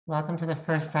Welcome to the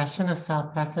first session of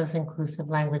CellPress's Inclusive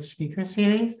Language Speaker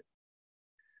Series.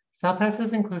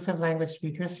 CellPress's Inclusive Language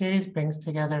Speaker Series brings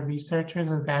together researchers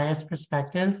with various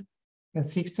perspectives and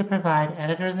seeks to provide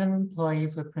editors and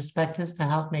employees with perspectives to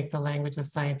help make the language of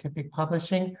scientific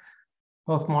publishing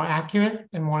both more accurate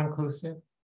and more inclusive.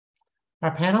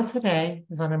 Our panel today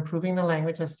is on improving the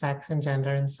language of sex and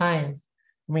gender in science.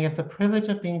 And we have the privilege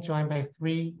of being joined by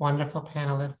three wonderful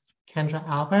panelists, Kendra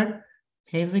Albert,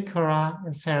 Paisley Currah,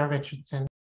 and Sarah Richardson.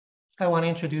 I want to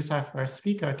introduce our first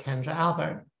speaker, Kendra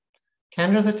Albert.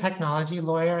 Kendra is a technology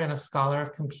lawyer and a scholar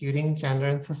of computing, gender,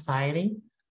 and society.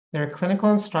 They're a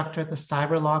clinical instructor at the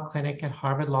Cyber Law Clinic at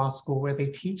Harvard Law School, where they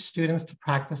teach students to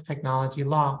practice technology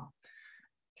law.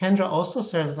 Kendra also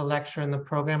serves as a lecturer in the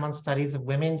program on studies of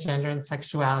women, gender, and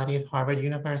sexuality at Harvard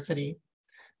University.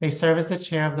 They serve as the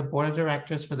chair of the board of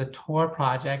directors for the TOR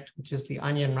project, which is the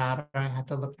onion router. I had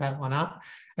to look that one up.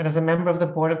 And as a member of the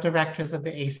board of directors of the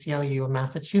ACLU of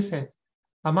Massachusetts.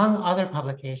 Among other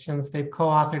publications, they've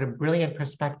co-authored a brilliant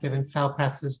perspective in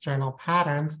CellPress's journal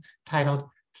Patterns titled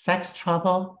Sex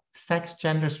Trouble, Sex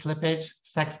Gender Slippage,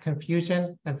 Sex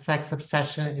Confusion, and Sex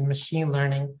Obsession in Machine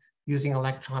Learning using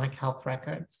electronic health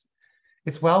records.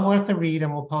 It's well worth a read,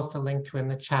 and we'll post a link to it in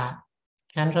the chat.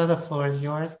 Kendra, the floor is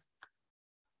yours.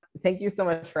 Thank you so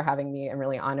much for having me. I'm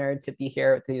really honored to be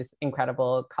here with these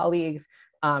incredible colleagues.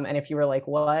 And if you were like,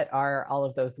 what are all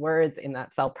of those words in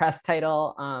that CellPress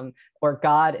title? Or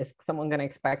God, is someone going to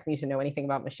expect me to know anything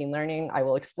about machine learning? I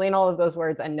will explain all of those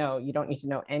words. And no, you don't need to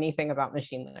know anything about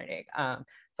machine learning.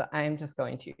 So I'm just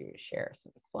going to share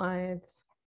some slides.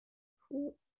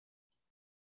 All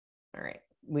right,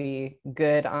 we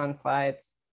good on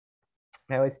slides?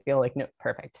 I always feel like, no,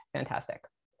 perfect, fantastic.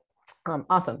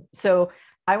 Awesome. So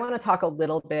I want to talk a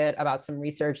little bit about some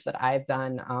research that I've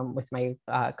done with my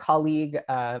colleague,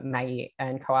 Maggie,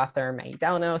 and co-author Maggie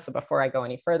Delano. So before I go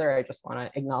any further, I just want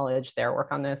to acknowledge their work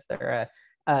on this. They're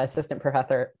an assistant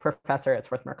professor at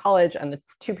Swarthmore College, and the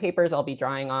two papers I'll be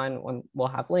drawing on when we'll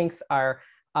have links are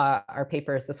our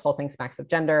papers, This Whole Thing Smacks of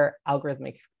Gender,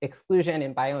 Algorithmic Exclusion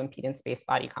in Bioimpedance-Based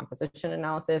Body Composition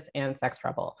Analysis, and Sex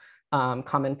Trouble,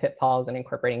 Common Pitfalls in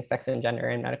Incorporating Sex and Gender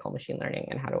in Medical Machine Learning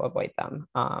and How to Avoid Them.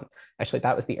 Actually,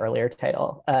 that was the earlier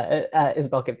title.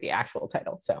 Isabel gave the actual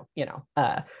title, so, you know,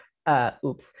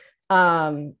 oops.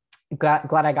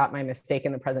 Glad I got my mistake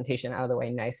in the presentation out of the way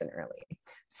nice and early.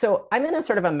 So I'm going to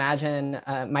sort of imagine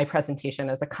my presentation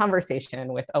as a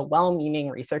conversation with a well-meaning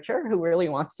researcher who really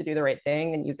wants to do the right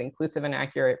thing and use inclusive and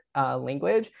accurate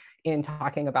language in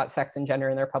talking about sex and gender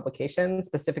in their publications,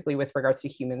 specifically with regards to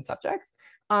human subjects,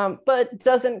 but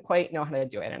doesn't quite know how to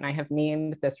do it. And I have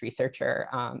named this researcher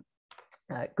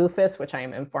Goofus, which I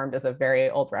am informed is a very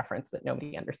old reference that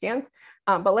nobody understands.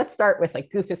 But let's start with like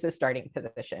Goofus's starting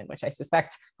position, which I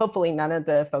suspect hopefully none of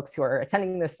the folks who are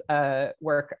attending this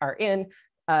work are in,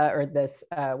 or this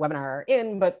webinar are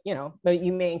in, but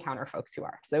you may encounter folks who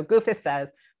are. So Goofus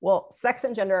says, well, sex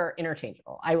and gender are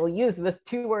interchangeable. I will use the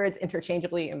two words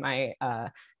interchangeably in my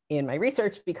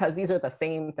research because these are the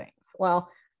same things. Well,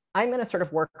 I'm going to sort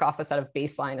of work off a set of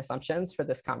baseline assumptions for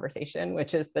this conversation,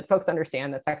 which is that folks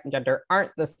understand that sex and gender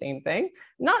aren't the same thing.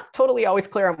 Not totally always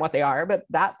clear on what they are, but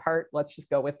that part, let's just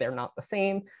go with they're not the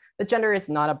same. The gender is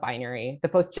not a binary. The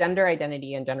both gender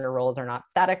identity and gender roles are not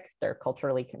static. They're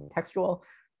culturally contextual.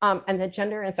 And the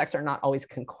gender and sex are not always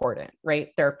concordant, right?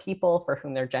 There are people for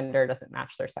whom their gender doesn't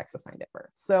match their sex assigned at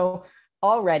birth. So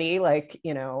already, like,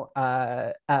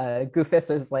 Goofus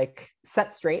is like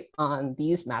set straight on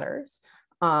these matters.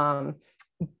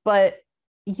 But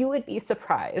you would be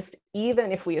surprised,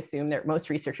 even if we assume that most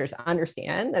researchers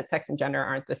understand that sex and gender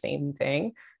aren't the same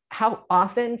thing, how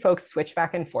often folks switch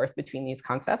back and forth between these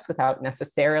concepts without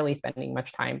necessarily spending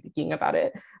much time thinking about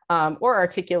it or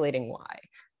articulating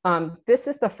why. This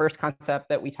is the first concept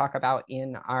that we talk about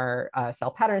in our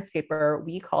Cell Patterns paper.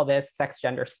 We call this sex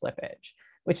gender slippage,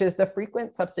 which is the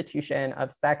frequent substitution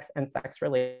of sex and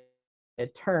sex-related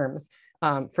terms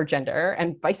for gender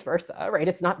and vice versa, right?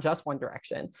 It's not just one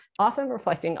direction, often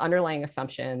reflecting underlying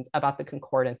assumptions about the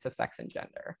concordance of sex and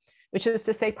gender, which is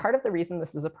to say part of the reason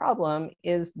this is a problem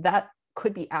is that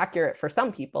could be accurate for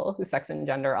some people whose sex and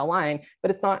gender align,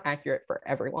 but it's not accurate for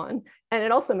everyone. And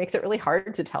it also makes it really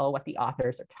hard to tell what the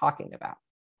authors are talking about.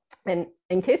 And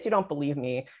in case you don't believe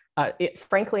me,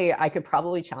 frankly, I could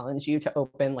probably challenge you to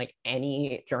open like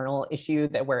any journal issue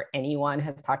where anyone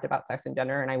has talked about sex and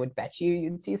gender, and I would bet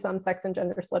you'd see some sex and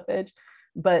gender slippage.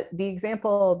 But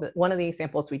one of the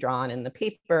examples we draw on in the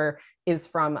paper is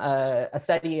from a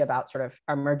study about sort of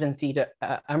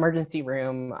emergency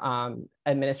room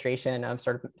administration of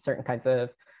sort of certain kinds of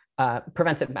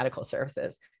preventive medical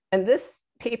services. And this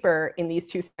paper in these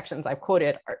two sections I've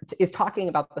quoted is talking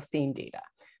about the same data.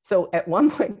 So at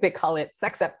one point they call it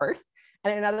sex at birth,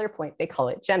 and at another point they call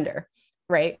it gender,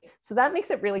 right? So that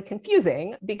makes it really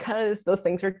confusing because those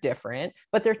things are different,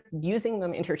 but they're using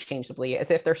them interchangeably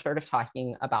as if they're sort of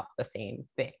talking about the same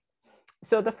thing.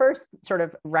 So the first sort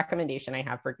of recommendation I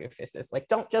have for Goofus is like,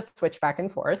 don't just switch back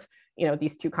and forth. You know,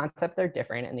 these two concepts are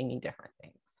different and they mean different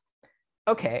things.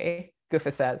 Okay,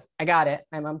 Goofus says, I got it.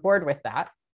 I'm on board with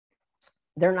that.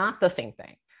 They're not the same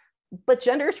thing. But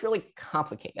gender is really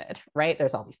complicated, right?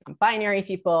 There's all these non-binary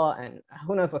people and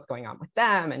who knows what's going on with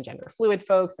them, and gender fluid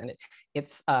folks. And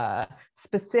it's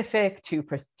specific to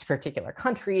particular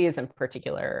countries and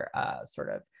particular sort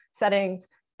of settings.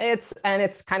 It's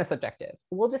kind of subjective.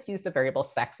 We'll just use the variable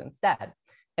sex instead.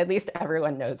 At least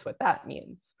everyone knows what that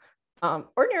means.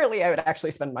 Ordinarily, I would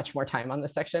actually spend much more time on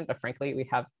this section, but frankly, we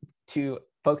have two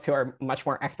folks who are much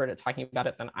more expert at talking about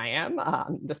it than I am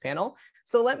on this panel.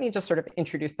 So let me just sort of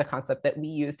introduce the concept that we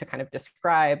use to kind of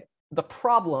describe the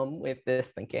problem with this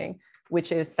thinking,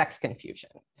 which is sex confusion.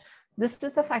 This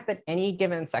is the fact that any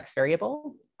given sex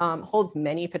variable holds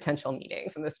many potential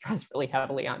meanings, and this draws really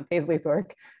heavily on Paisley's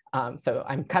work. So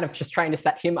I'm kind of just trying to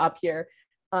set him up here.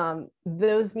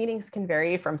 Those meanings can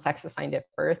vary from sex assigned at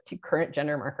birth to current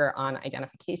gender marker on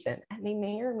identification, and they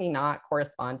may or may not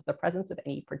correspond to the presence of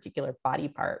any particular body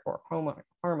part or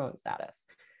hormone status.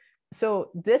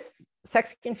 So this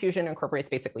sex confusion incorporates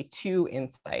basically two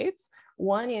insights.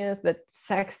 One is that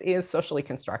sex is socially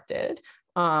constructed,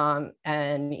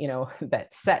 and you know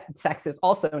that sex is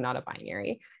also not a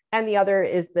binary. And the other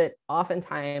is that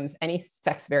oftentimes any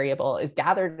sex variable is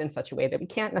gathered in such a way that we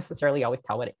can't necessarily always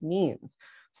tell what it means.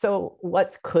 So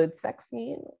what could sex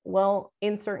mean? Well,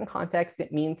 in certain contexts,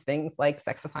 it means things like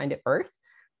sex assigned at birth,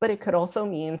 but it could also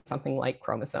mean something like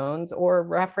chromosomes or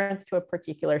reference to a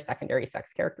particular secondary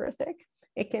sex characteristic.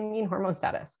 It can mean hormone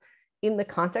status. In the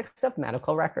context of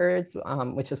medical records,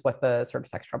 which is what the sort of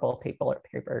sex trouble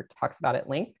paper talks about at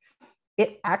length,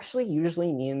 it actually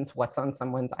usually means what's on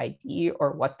someone's ID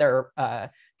or what their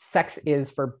sex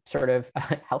is for sort of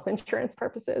health insurance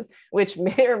purposes, which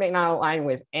may or may not align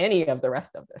with any of the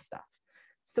rest of this stuff.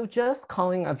 So just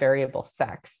calling a variable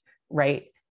sex, right,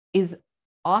 is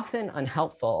often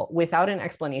unhelpful without an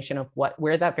explanation of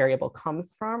where that variable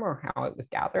comes from or how it was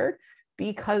gathered,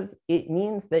 because it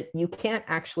means that you can't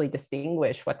actually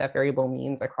distinguish what that variable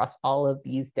means across all of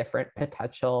these different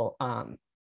potential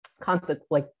concept,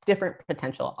 like different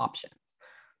potential options.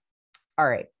 All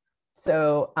right,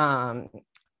 so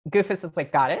Goofus is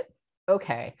like, got it,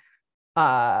 okay.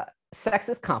 Sex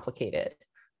is complicated,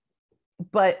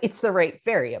 but it's the right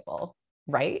variable,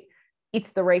 right?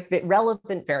 It's the right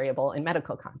relevant variable in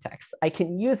medical context. I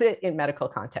can use it in medical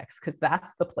context because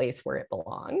that's the place where it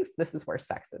belongs. This is where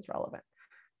sex is relevant.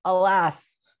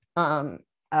 Alas,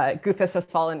 Goofus has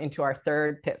fallen into our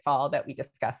third pitfall that we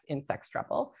discuss in sex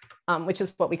trouble, which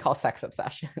is what we call sex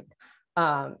obsession.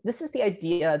 This is the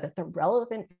idea that the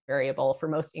relevant variable for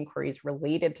most inquiries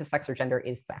related to sex or gender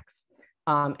is sex,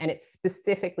 and it's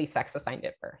specifically sex assigned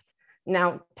at birth.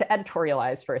 Now, to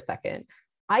editorialize for a second,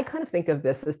 I kind of think of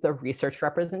this as the research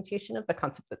representation of the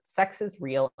concept that sex is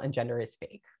real and gender is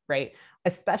fake, right?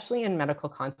 Especially in medical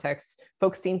contexts,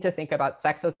 folks seem to think about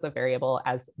sex as a variable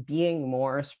as being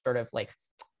more sort of like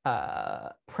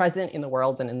present in the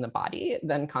world and in the body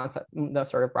than the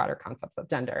sort of broader concepts of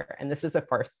gender. And this is, of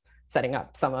course, setting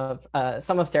up some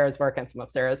of Sarah's work and some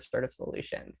of Sarah's sort of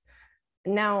solutions.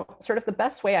 Now, sort of the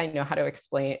best way I know how to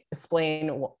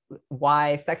explain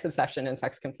why sex obsession and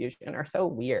sex confusion are so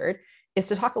weird is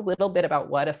to talk a little bit about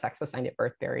what a sex assigned at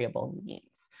birth variable means.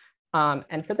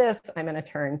 And for this, I'm going to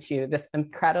turn to this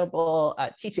incredible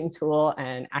teaching tool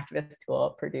and activist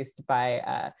tool produced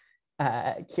by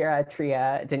Kira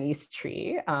Tria, Denise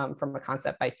Tree, from a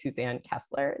concept by Suzanne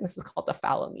Kessler. And this is called the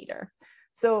phallometer.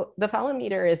 So the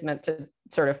phallometer is meant to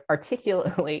sort of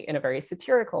articulate in a very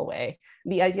satirical way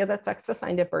the idea that sex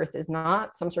assigned at birth is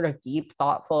not some sort of deep,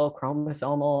 thoughtful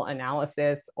chromosomal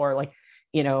analysis or like,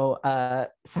 you know,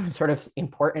 some sort of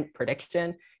important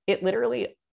prediction. It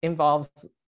literally involves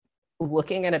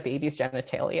looking at a baby's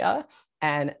genitalia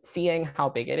and seeing how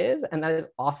big it is. And that is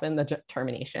often the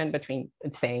determination between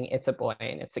saying it's a boy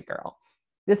and it's a girl.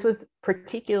 This is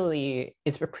particularly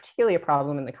a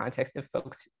problem in the context of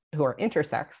folks who are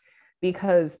intersex,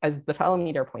 because as the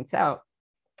phallometer points out,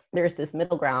 there's this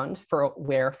middle ground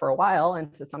where for a while,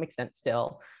 and to some extent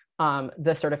still,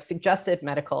 the sort of suggested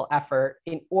medical effort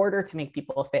in order to make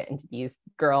people fit into these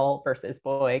girl versus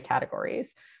boy categories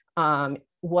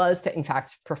was to in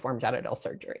fact perform genital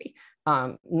surgery,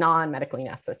 non-medically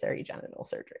necessary genital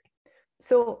surgery.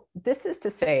 So this is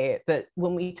to say that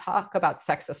when we talk about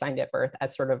sex assigned at birth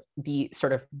as sort of the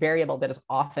sort of variable that is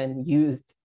often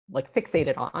used, like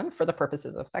fixated on for the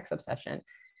purposes of sex obsession,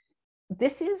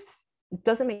 this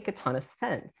doesn't make a ton of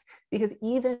sense, because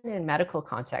even in medical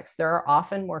contexts, there are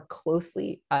often more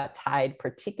closely tied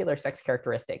particular sex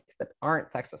characteristics that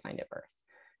aren't sex assigned at birth.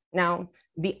 Now,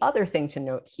 the other thing to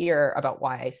note here about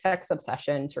why sex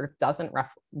obsession sort of doesn't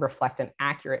reflect an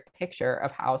accurate picture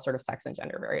of how sort of sex and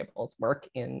gender variables work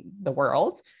in the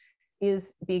world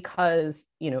is because,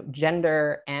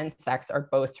 gender and sex are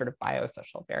both sort of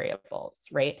biosocial variables,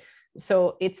 right?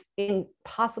 So it's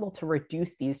impossible to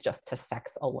reduce these just to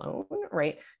sex alone,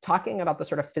 right? Talking about the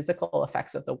sort of physical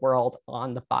effects of the world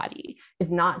on the body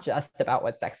is not just about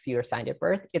what sex you are assigned at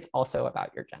birth, it's also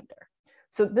about your gender.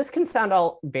 So this can sound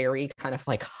all very kind of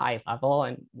like high level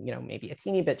and, maybe a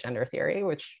teeny bit gender theory,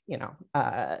 which,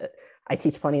 I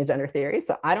teach plenty of gender theory,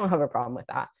 so I don't have a problem with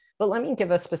that. But let me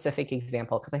give a specific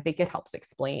example because I think it helps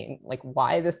explain like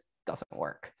why this doesn't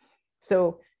work.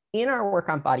 So in our work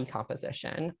on body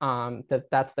composition,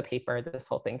 that's the paper, this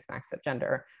whole thing smacks of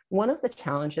gender. One of the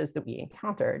challenges that we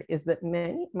encountered is that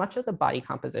much of the body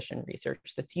composition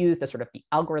research that's used as sort of the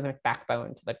algorithmic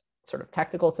backbone to the sort of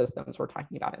technical systems we're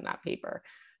talking about in that paper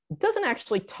doesn't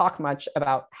actually talk much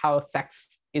about how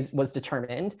sex was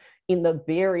determined in the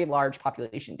very large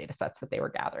population data sets that they were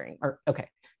gathering. Or, okay,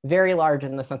 very large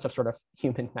in the sense of sort of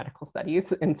human medical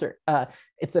studies.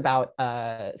 It's about,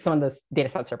 some of those data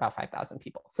sets are about 5,000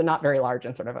 people. So not very large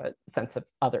in sort of a sense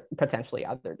of potentially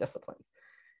other disciplines.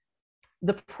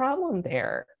 The problem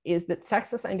there is that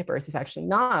sex assigned at birth is actually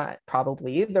not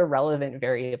probably the relevant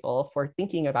variable for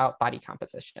thinking about body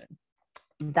composition.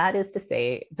 That is to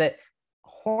say that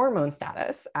hormone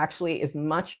status actually is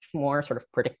much more sort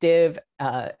of predictive,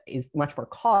 is much more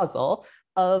causal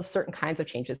of certain kinds of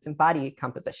changes in body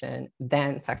composition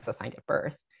than sex assigned at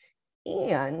birth.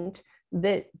 And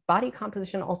that body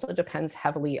composition also depends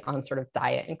heavily on sort of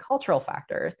diet and cultural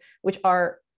factors, which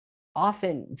are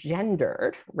often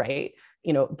gendered, right?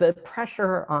 The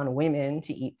pressure on women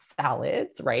to eat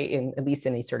salads, right, at least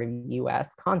in a sort of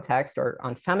US context, or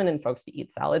on feminine folks to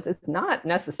eat salads, is not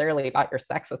necessarily about your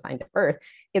sex assigned at birth.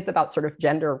 It's about sort of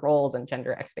gender roles and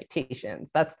gender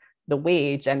expectations. That's the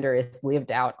way gender is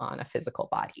lived out on a physical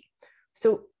body.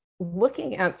 So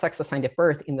looking at sex assigned at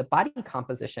birth in the body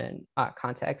composition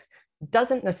context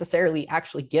doesn't necessarily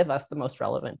actually give us the most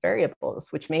relevant variables,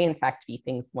 which may in fact be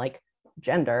things like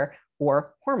gender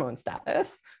or hormone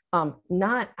status,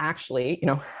 not actually,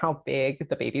 how big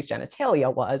the baby's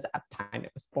genitalia was at the time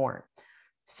it was born.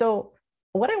 So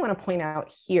what I want to point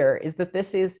out here is that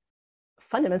this is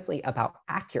fundamentally about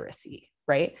accuracy,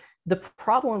 right? The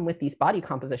problem with these body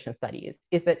composition studies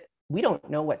is that we don't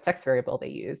know what sex variable they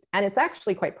used. And it's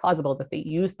actually quite plausible that they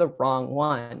used the wrong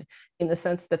one, in the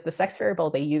sense that the sex variable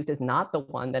they used is not the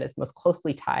one that is most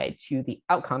closely tied to the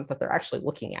outcomes that they're actually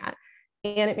looking at.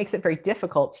 And it makes it very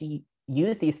difficult to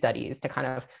use these studies to kind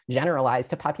of generalize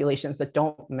to populations that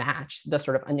don't match the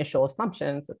sort of initial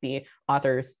assumptions that the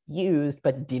authors used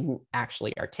but didn't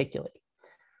actually articulate.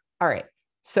 All right,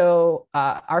 so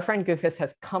our friend Goofus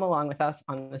has come along with us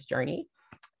on this journey.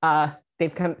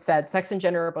 They've said sex and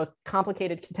gender are both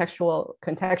complicated,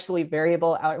 contextually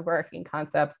variable, overarching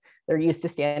concepts. They're used to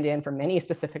stand in for many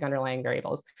specific underlying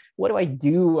variables. What do I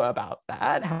do about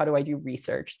that? How do I do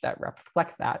research that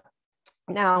reflects that?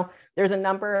 Now, there's a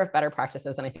number of better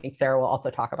practices, and I think Sarah will also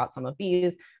talk about some of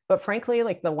these, but frankly,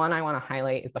 like the one I want to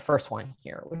highlight is the first one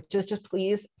here, which is just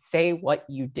please say what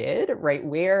you did, right?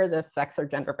 Where the sex or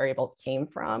gender variable came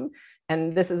from.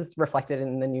 And this is reflected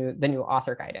in the new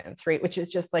author guidance, right? Which is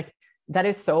just like, that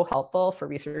is so helpful for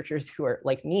researchers who are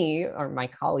like me or my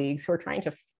colleagues who are trying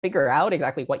to figure out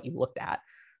exactly what you looked at.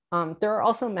 There are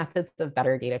also methods of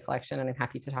better data collection, and I'm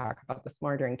happy to talk about this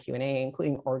more during Q&A,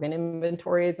 including organ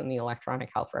inventories in the electronic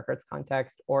health records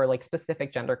context, or like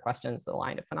specific gender questions that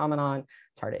align to phenomenon,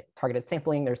 targeted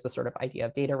sampling. There's the sort of idea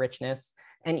of data richness,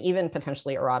 and even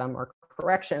potentially erratum or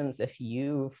corrections if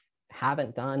you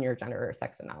haven't done your gender or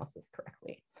sex analysis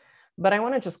correctly. But I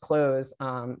want to just close,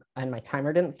 and my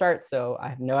timer didn't start, so I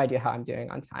have no idea how I'm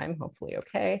doing on time, hopefully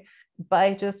okay,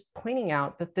 by just pointing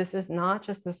out that this is not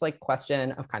just this like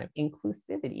question of kind of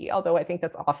inclusivity, although I think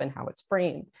that's often how it's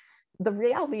framed. The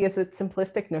reality is that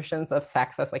simplistic notions of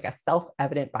sex as like a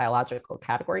self-evident biological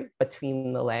category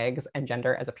between the legs and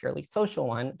gender as a purely social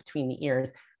one between the ears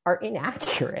are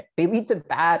inaccurate. They lead to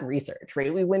bad research,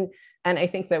 right? And I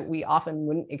think that we often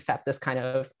wouldn't accept this kind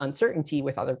of uncertainty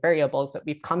with other variables that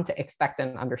we've come to expect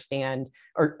and understand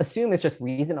or assume is just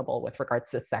reasonable with regards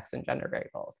to sex and gender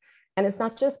variables. And it's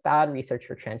not just bad research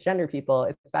for transgender people,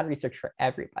 it's bad research for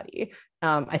everybody.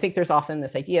 I think there's often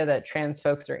this idea that trans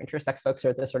folks or intersex folks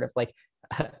are the sort of like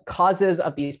causes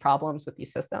of these problems with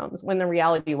these systems, when the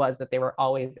reality was that they were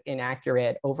always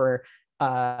inaccurate,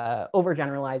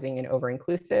 overgeneralizing and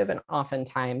over-inclusive, and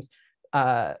oftentimes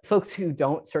folks who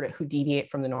who deviate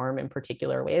from the norm in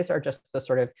particular ways are just the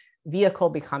sort of vehicle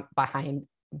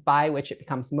by which it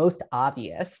becomes most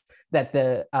obvious that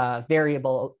the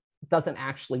variable doesn't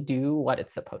actually do what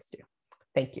it's supposed to.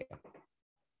 Thank you.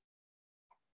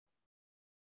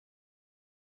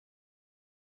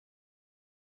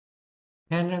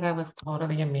 Kendra, that was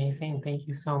totally amazing. Thank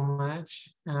you so much.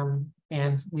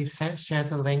 And we've shared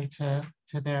the link to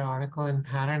their article in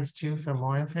Patterns too for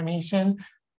more information.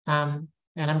 And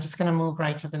I'm just going to move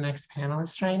right to the next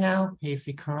panelist right now,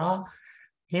 Paisley Currah.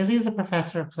 Paisley is a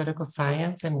professor of political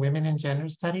science and women and gender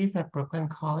studies at Brooklyn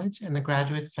College and the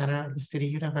Graduate Center of the City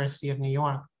University of New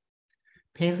York.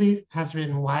 Paisley has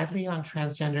written widely on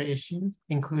transgender issues,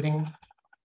 including,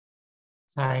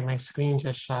 sorry, my screen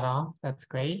just shut off. That's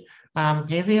great.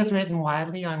 Paisley has written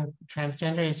widely on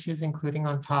transgender issues, including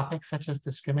on topics such as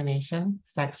discrimination,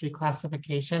 sex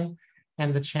reclassification,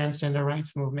 and the transgender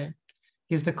rights movement.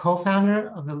 He's the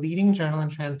co-founder of the leading journal in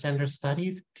transgender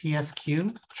studies,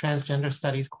 TSQ, Transgender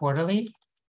Studies Quarterly.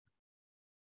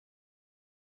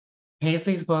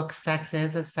 Paisley's book, Sex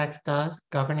Is as Sex Does,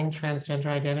 Governing Transgender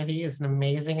Identity, is an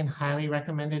amazing and highly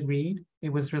recommended read.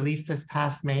 It was released this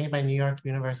past May by New York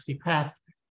University Press.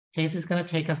 Paisley's going to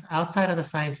take us outside of the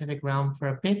scientific realm for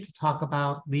a bit to talk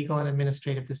about legal and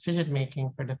administrative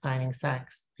decision-making for defining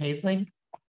sex. Paisley?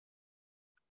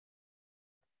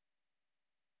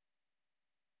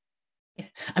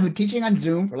 I've been teaching on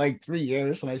Zoom for like 3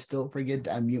 years and I still forget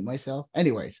to unmute myself.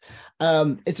 Anyways,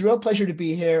 it's a real pleasure to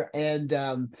be here. And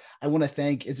I want to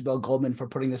thank Isabel Goldman for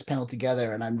putting this panel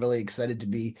together. And I'm really excited to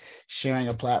be sharing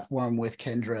a platform with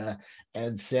Kendra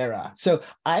and Sarah. So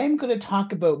I'm going to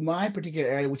talk about my particular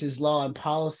area, which is law and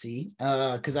policy,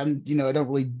 because I don't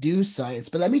really do science.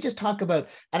 But let me just talk about,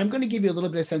 and I'm going to give you a little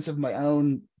bit of sense of my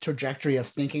own trajectory of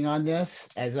thinking on this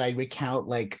as I recount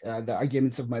like the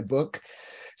arguments of my book.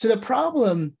 So the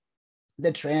problem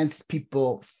that trans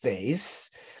people face,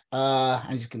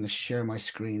 I'm just going to share my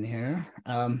screen here.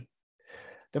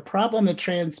 The problem that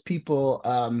trans people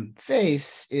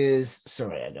face is,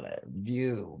 sorry, I got to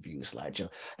view slideshow.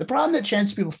 The problem that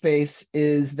trans people face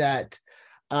is that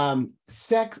a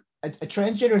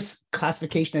transgender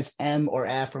classification as M or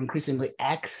F or increasingly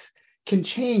X can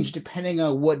change depending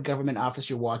on what government office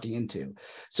you're walking into.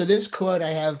 So this quote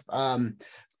I have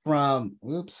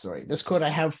this quote I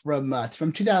have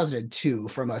from 2002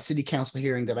 from a city council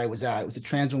hearing that I was at. It was a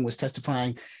trans woman was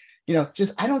testifying,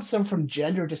 I don't suffer from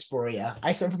gender dysphoria.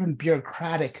 I suffer from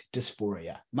bureaucratic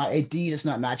dysphoria. My ID does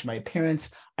not match my appearance.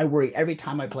 I worry every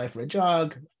time I apply for a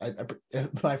job,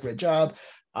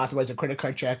 authorize a credit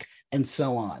card check, and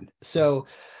so on. So,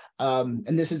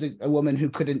 and this is a woman who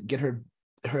couldn't get her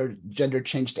gender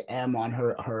changed to M on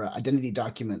her identity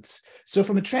documents. So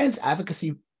from a trans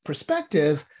advocacy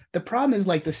perspective, the problem is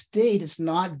like the state is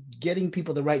not getting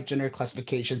people the right gender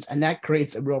classifications, and that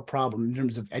creates a real problem in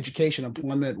terms of education,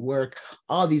 employment, work,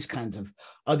 all these kinds of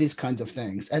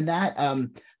things. And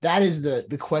that is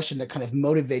the question that kind of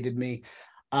motivated me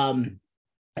and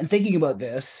thinking about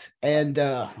this. And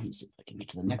let me see if I can get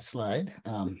to the next slide.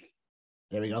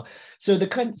 There we go. So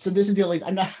this is the only,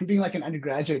 I'm not being like an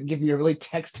undergraduate and giving you a really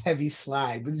text-heavy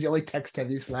slide. This is the only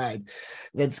text-heavy slide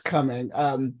that's coming.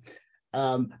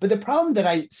 But the problem that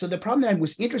I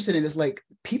was interested in is like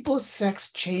people's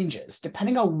sex changes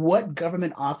depending on what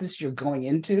government office you're going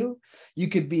into. You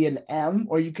could be an M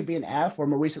or you could be an F, or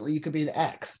more recently you could be an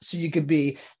X. So you could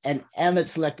be an M at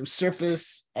selective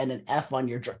surface and an F on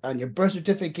your birth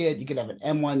certificate. You could have an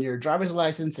M on your driver's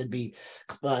license and be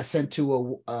sent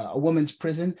to a woman's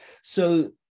prison.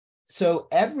 So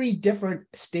every different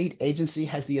state agency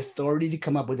has the authority to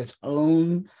come up with its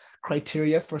own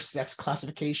criteria for sex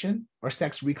classification or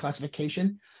sex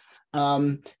reclassification,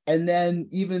 and then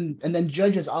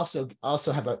judges also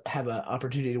have an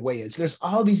opportunity to weigh in. So there's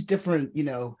all these different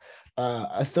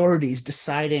authorities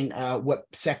deciding what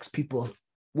people's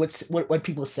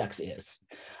sex is.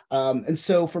 And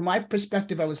so from my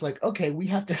perspective, I was like, okay, we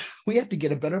have to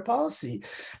get a better policy.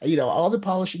 All the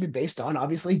policy should be based on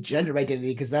obviously gender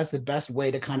identity, because that's the best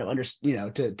way to kind of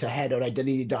to hand out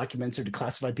identity documents or to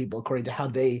classify people according to how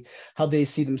they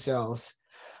see themselves.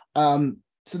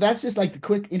 So that's just like the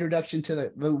quick introduction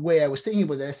to the way I was thinking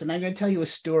about this. And I'm going to tell you a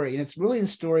story, and it's really the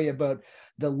story about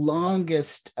the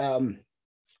longest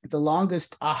the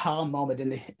longest aha moment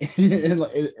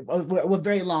a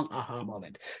very long aha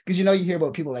moment, because you hear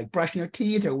about people like brushing their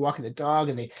teeth or walking the dog,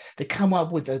 and they come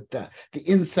up with the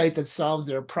insight that solves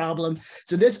their problem.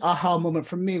 So this aha moment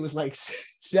for me was like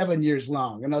 7 years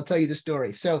long, and I'll tell you the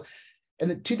story. So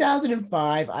in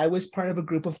 2005, I was part of a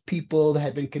group of people that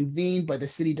had been convened by the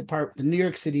city department, the New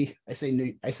York City. I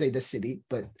say the city,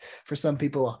 but for some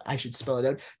people, I should spell it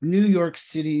out. New York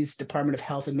City's Department of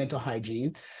Health and Mental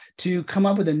Hygiene, to come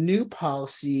up with a new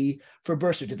policy for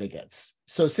birth certificates.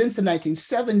 So since the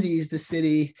 1970s, the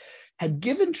city had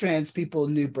given trans people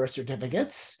new birth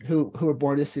certificates who were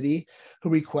born in the city, who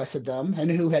requested them, and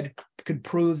who could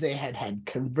prove they had had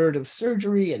convertive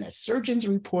surgery and a surgeon's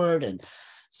report and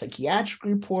psychiatric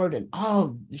report and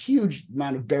all the huge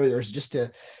amount of barriers just to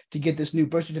get this new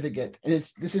birth certificate. And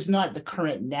this is not the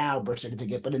current now birth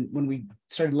certificate, but when we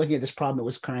started looking at this problem, it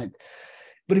was current.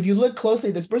 But if you look closely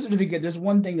at this birth certificate, there's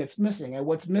one thing that's missing, and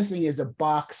what's missing is a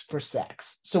box for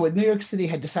sex. So what New York City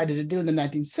had decided to do in the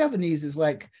 1970s is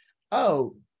like,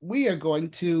 oh, we are going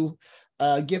to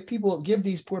give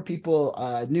these poor people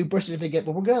a new birth certificate,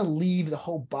 but we're going to leave the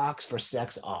whole box for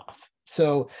sex off.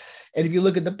 So, and if you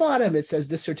look at the bottom, it says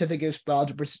this certificate is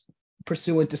filed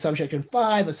pursuant to subsection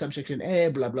 5 of subsection A,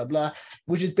 blah, blah, blah,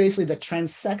 which is basically the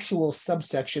transsexual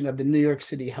subsection of the New York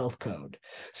City Health Code.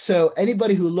 So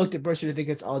anybody who looked at birth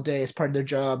certificates all day as part of their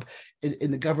job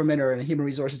in the government or in a human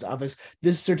resources office,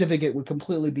 this certificate would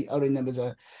completely be outing them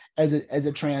as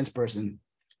a trans person.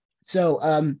 So,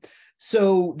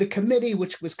 so the committee,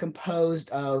 which was composed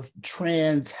of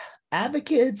trans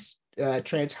advocates,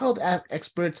 trans health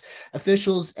experts,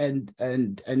 officials, and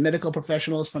medical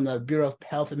professionals from the Bureau of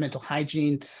Health and Mental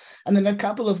Hygiene, and then a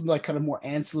couple of like kind of more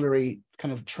ancillary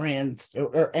kind of trans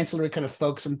or ancillary kind of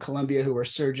folks from Columbia who were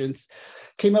surgeons,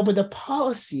 came up with a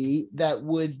policy that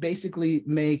would basically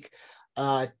make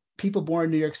people born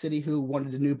in New York City who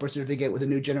wanted a new birth certificate with a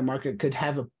new gender marker could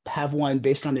have one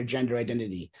based on their gender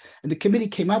identity. And the committee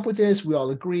came up with this. We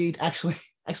all agreed. Actually,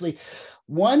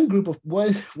 one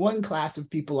class of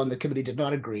people on the committee did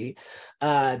not agree.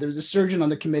 There was a surgeon on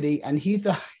the committee, and he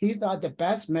thought the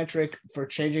best metric for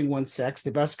changing one's sex,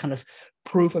 the best kind of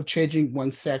proof of changing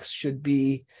one's sex, should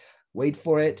be, wait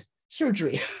for it,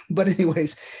 surgery. But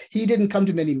anyways, he didn't come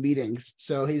to many meetings,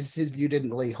 so his view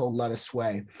didn't really hold a lot of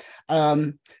sway.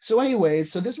 So anyways,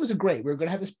 so this was great. We were going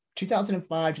to have this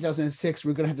 2005, 2006. We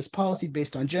were going to have this policy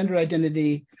based on gender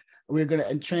identity.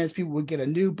 And trans people would get a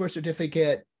new birth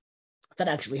certificate that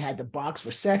actually had the box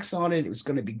for sex on it. It was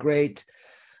going to be great.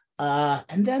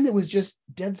 And then there was just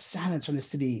dead silence from the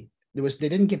city. They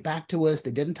didn't get back to us.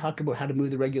 They didn't talk about how to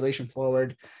move the regulation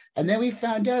forward. And then we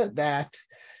found out that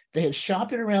they had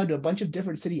shopped it around to a bunch of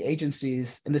different city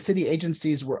agencies, and the city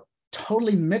agencies were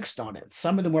totally mixed on it.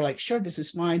 Some of them were like, sure, this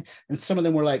is fine. And some of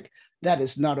them were like, that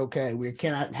is not okay. We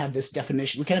cannot have this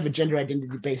definition. We can't have a gender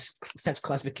identity-based sex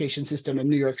classification system in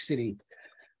New York City.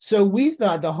 So we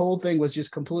thought the whole thing was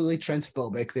just completely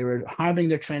transphobic. They were harming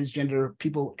their trans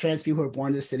people who were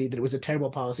born in the city, that it was a terrible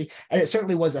policy. And it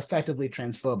certainly was effectively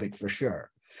transphobic for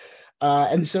sure.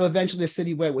 And so eventually the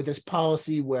city went with this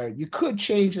policy where you could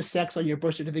change the sex on your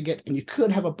birth certificate and you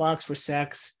could have a box for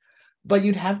sex, but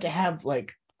you'd have to have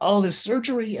like all this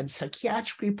surgery and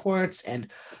psychiatric reports,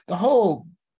 and the whole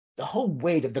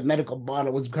weight of the medical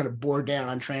model was kind of bore down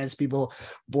on trans people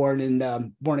born in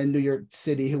New York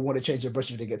City who want to change their birth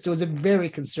certificate. So it was a very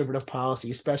conservative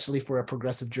policy, especially for a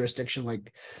progressive jurisdiction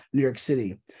like New York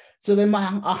City. So then my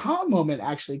aha moment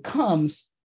actually comes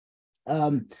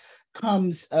a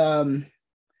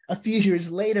few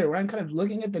years later, where I'm kind of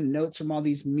looking at the notes from all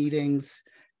these meetings.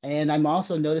 And I'm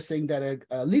also noticing that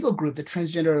a legal group, the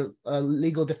Transgender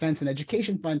Legal Defense and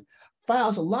Education Fund,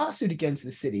 files a lawsuit against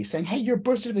the city saying, hey, your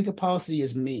birth certificate policy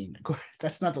is mean. Of course,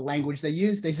 that's not the language they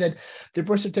used. They said their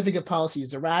birth certificate policy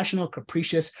is irrational,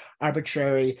 capricious,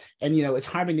 arbitrary, and it's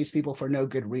harming these people for no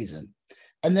good reason.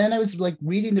 And then I was like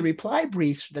reading the reply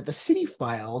briefs that the city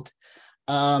filed,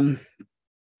 and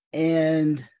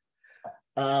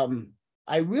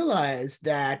I realized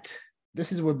that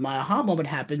this is where my aha moment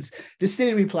happens. The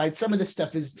city replied, some of this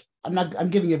stuff is, I'm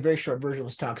giving a very short version of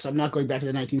this talk, so I'm not going back to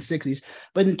the 1960s.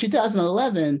 But in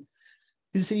 2011,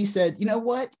 the city said, you know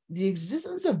what? The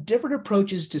existence of different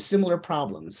approaches to similar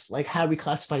problems, like how we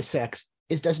classify sex,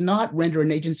 does not render an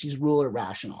agency's rule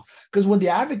irrational. Because what the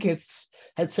advocates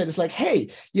had said is like, hey,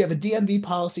 you have a DMV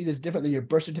policy that's different than your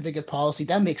birth certificate policy.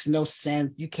 That makes no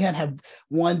sense. You can't have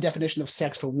one definition of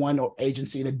sex for one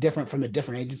agency and a different from a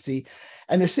different agency.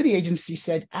 And the city agency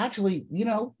said, actually,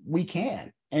 we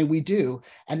can, and we do.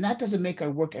 And that doesn't make our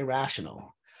work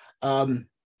irrational. And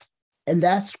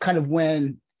that's kind of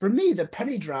when, for me, the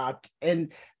penny dropped.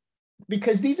 And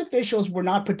because these officials were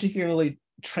not particularly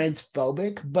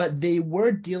transphobic, but they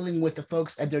were dealing with the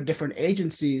folks at their different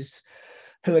agencies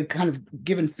who had kind of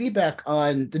given feedback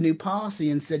on the new policy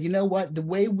and said, you know what, the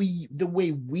way we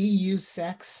use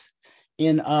sex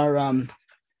in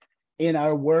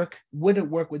our work wouldn't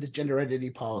work with the gender identity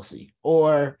policy.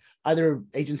 Or other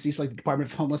agencies like the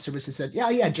Department of Homeland Services said,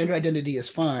 yeah, gender identity is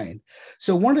fine.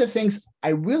 So one of the things I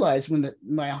realized when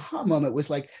my aha moment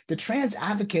was like the trans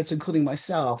advocates, including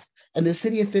myself, and the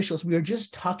city officials, we were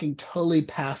just talking totally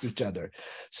past each other.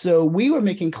 So we were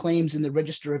making claims in the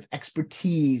register of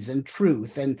expertise and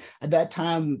truth. And at that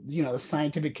time, the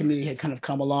scientific community had kind of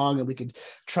come along and we could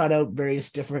trot out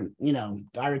various different,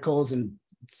 articles and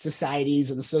societies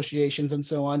and associations and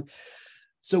so on.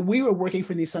 So we were working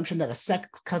from the assumption that a sex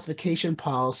classification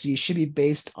policy should be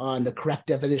based on the correct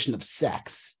definition of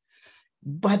sex.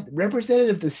 But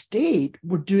representatives of the state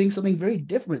were doing something very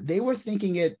different. They were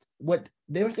thinking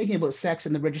about sex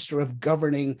in the register of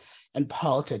governing and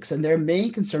politics, and their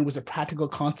main concern was the practical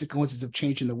consequences of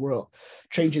changing the rules.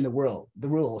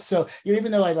 So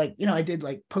even though I did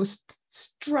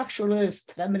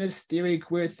post-structuralist, feminist theory,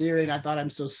 queer theory, and I thought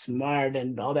I'm so smart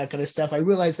and all that kind of stuff, I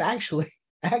realized actually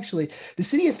the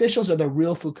city officials are the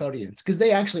real Foucauldians, because they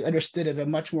actually understood at a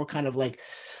much more kind of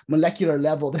molecular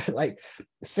level that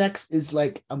sex is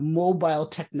like a mobile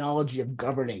technology of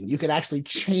governing. You could actually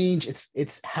change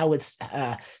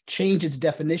change its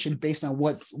definition based on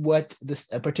what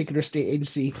a particular state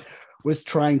agency was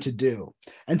trying to do.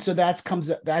 And so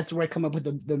that's where I come up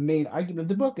with the main argument of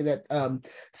the book, that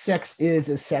sex is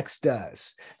as sex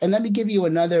does. And let me give you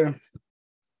another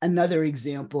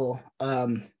example.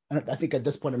 I think at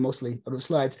this point I'm mostly out of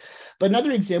slides, but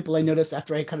another example I noticed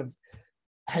after I kind of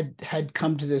had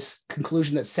come to this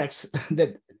conclusion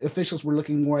that officials were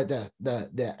looking more at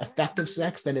the effect of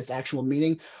sex than its actual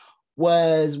meaning,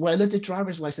 was when I looked at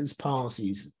driver's license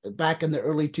policies back in the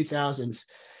early 2000s.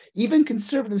 Even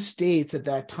conservative states at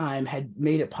that time had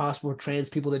made it possible for trans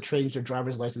people to change their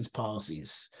driver's license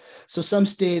policies. So some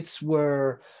states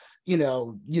were,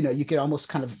 you could almost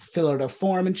kind of fill out a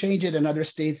form and change it. In other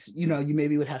states, you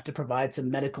maybe would have to provide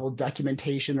some medical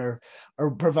documentation or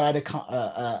provide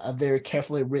a very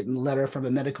carefully written letter from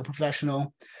a medical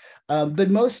professional. But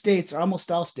most states, or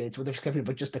almost all states, where there's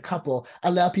but just a couple,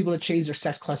 allow people to change their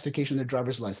sex classification on their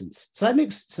driver's license. So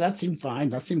that seemed fine.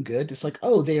 That seemed good. It's like,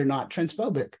 oh, they are not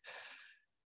transphobic.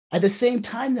 At the same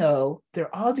time, though,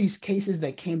 there are these cases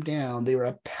that came down. They were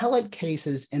appellate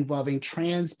cases involving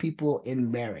trans people in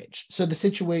marriage. So the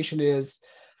situation is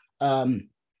a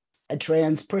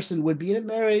trans person would be in a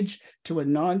marriage to a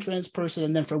non-trans person,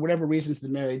 and then for whatever reasons, the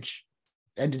marriage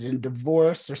ended in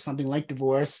divorce or something like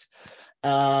divorce.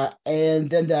 And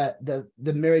then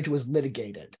the marriage was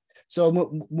litigated. So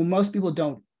when most people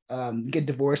don't get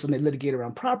divorced and they litigate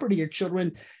around property or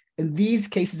children, in these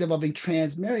cases involving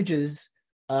trans marriages,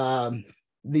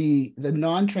 the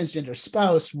non-transgender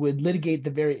spouse would litigate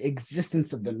the very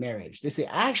existence of the marriage. They say,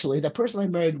 actually, the person I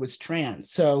married was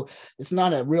trans, so it's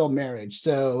not a real marriage.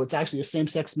 So it's actually a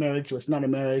same-sex marriage, so it's not a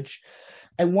marriage.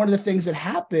 And one of the things that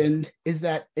happened is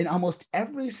that in almost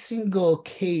every single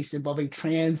case involving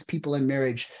trans people in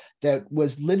marriage that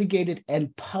was litigated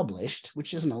and published,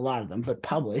 which isn't a lot of them, but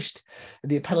published at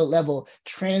the appellate level,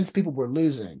 trans people were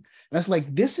losing. And I was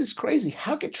like, this is crazy.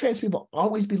 How could trans people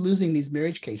always be losing these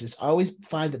marriage cases, always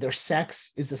find that their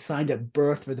sex is assigned at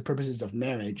birth for the purposes of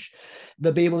marriage,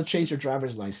 but be able to change their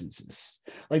driver's licenses?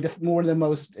 Like one of the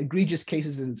most egregious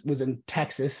cases was in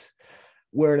Texas,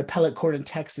 where an appellate court in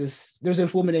Texas, there's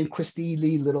this woman named Christy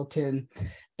Lee Littleton,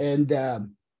 and her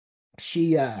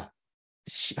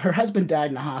husband died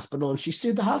in the hospital, and she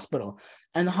sued the hospital.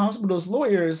 And the hospital's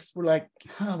lawyers were like,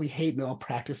 oh, we hate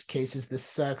malpractice cases. This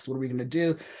sucks. What are we going to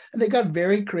do? And they got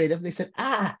very creative. They said,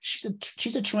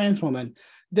 she's a trans woman.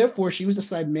 Therefore, she was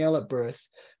assigned male at birth.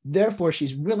 Therefore,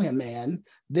 she's really a man.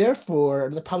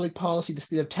 Therefore, the public policy of the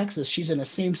state of Texas, she's in a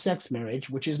same-sex marriage,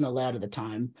 which isn't allowed at the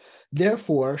time.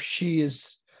 Therefore, she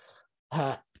is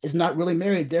not really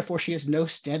married. Therefore, she has no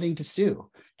standing to sue.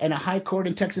 And a high court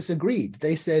in Texas agreed.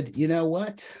 They said, you know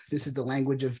what? This is the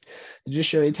language of the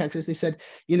judiciary in Texas. They said,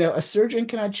 a surgeon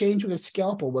cannot change with a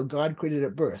scalpel what God created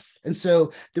at birth. And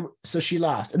so she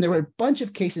lost. And there were a bunch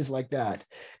of cases like that.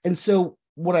 And so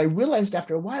what I realized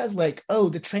after a while is like, oh,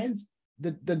 the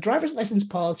driver's license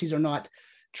policies are not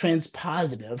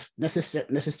transpositive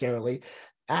necessarily.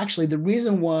 Actually, the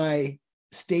reason why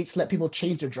states let people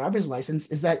change their driver's license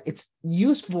is that it's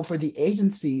useful for the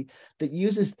agency that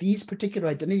uses these particular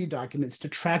identity documents to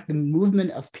track the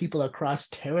movement of people across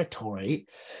territory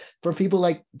for people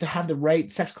like to have the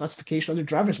right sex classification on their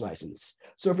driver's license.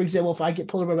 So for example, if I get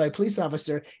pulled over by a police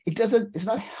officer, it's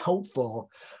not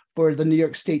helpful for the New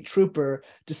York State trooper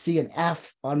to see an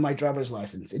F on my driver's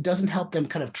license. It doesn't help them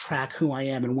kind of track who I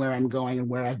am and where I'm going and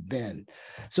where I've been.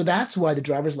 So that's why the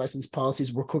driver's license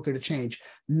policies were quicker to change.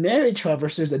 Marriage, however,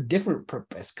 serves a different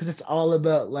purpose because it's all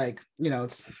about like,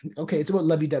 it's about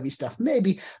lovey-dovey stuff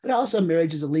maybe, but also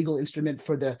marriage is a legal instrument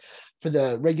for the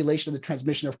regulation of the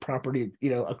transmission of property,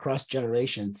 across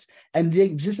generations. And the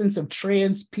existence of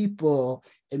trans people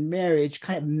in marriage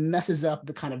kind of messes up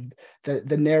the kind of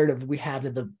the narrative we have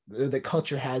that the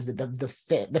culture has, that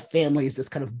the family is this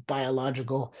kind of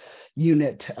biological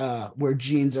unit where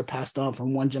genes are passed on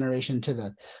from one generation to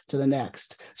the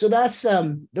next. So that's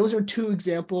those are two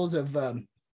examples of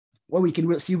where we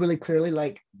can see really clearly,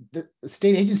 like the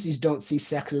state agencies don't see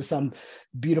sex as some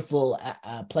beautiful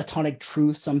platonic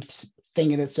truth, some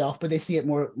thing in itself, but they see it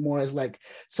more as like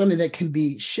something that can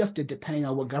be shifted depending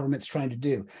on what government's trying to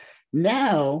do.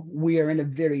 Now we are in a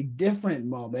very different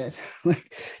moment.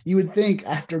 Like you would think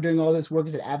after doing all this work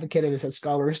as an advocate and as a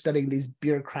scholar studying these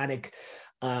bureaucratic,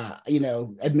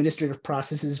 administrative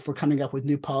processes for coming up with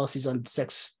new policies on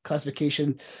sex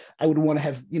classification, I would want to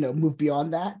have, moved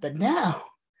beyond that. But now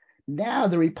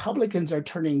the Republicans are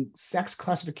turning sex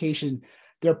classification,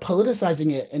 they're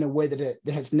politicizing it in a way that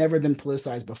has never been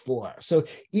politicized before. So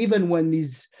even when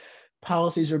these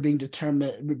policies are being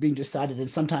decided, and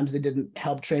sometimes they didn't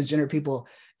help transgender people,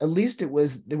 at least there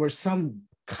was some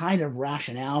kind of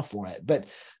rationale for it. But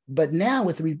now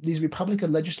with these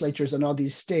Republican legislatures in all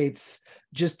these states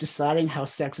just deciding how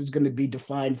sex is going to be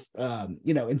defined,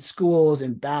 in schools,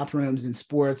 in bathrooms, in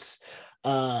sports,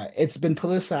 it's been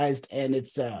politicized, and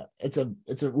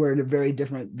we're in a very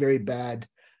different, very bad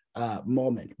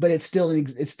moment. But it still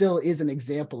is an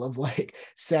example of like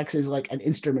sex is like an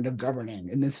instrument of governing.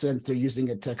 In this sense, they're using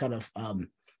it to kind of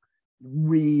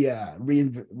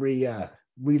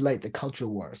relight the culture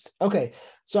wars. Okay,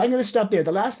 so I'm going to stop there.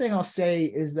 The last thing I'll say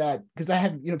is that because I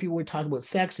have people would talk about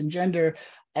sex and gender.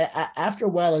 After a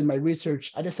while in my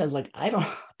research, I decided like I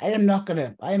am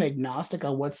agnostic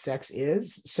on what sex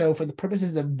is. So for the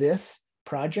purposes of this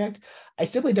project, I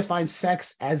simply define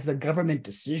sex as the government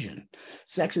decision.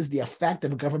 Sex is the effect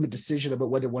of a government decision about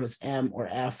whether one is M or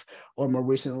F or more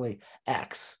recently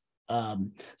X.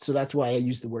 So that's why I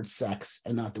use the word sex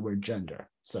and not the word gender.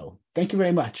 So thank you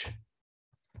very much.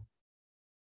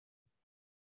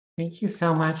 Thank you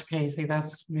so much, Paisley.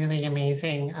 That's really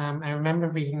amazing. I remember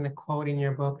reading the quote in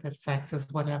your book that sex is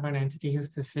whatever an entity whose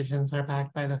decisions are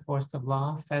backed by the force of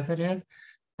law says it is.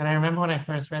 And I remember when I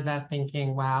first read that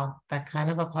thinking, wow, that kind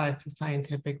of applies to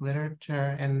scientific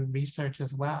literature and research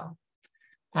as well.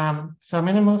 So I'm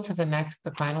going to move to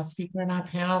the final speaker in our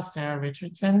panel, Sarah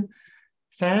Richardson.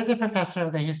 Sarah is a professor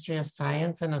of the history of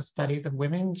science and of studies of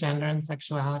women, gender, and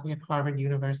sexuality at Harvard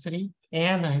University,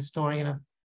 and a historian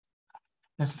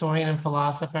and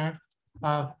philosopher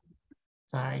of,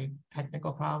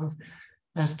 technical problems.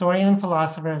 A historian and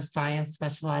philosopher of science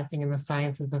specializing in the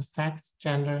sciences of sex,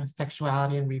 gender,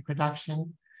 sexuality, and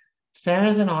reproduction. Sarah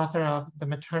is an author of The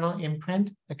Maternal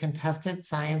Imprint, The Contested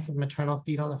Science of Maternal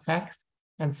Fetal Effects,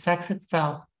 and Sex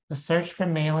Itself, The Search for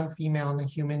Male and Female in the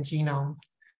Human Genome.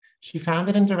 She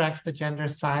founded and directs the Gender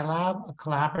SciLab, a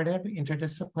collaborative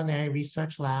interdisciplinary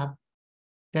research lab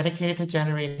dedicated to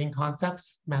generating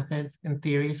concepts, methods, and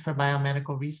theories for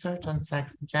biomedical research on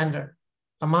sex and gender.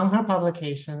 Among her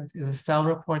publications is a Cell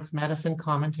Reports medicine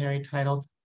commentary titled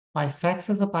Why Sex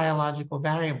as a Biological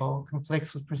Variable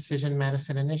Conflicts with Precision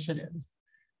Medicine Initiatives.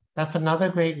 That's another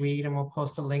great read, and we'll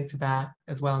post a link to that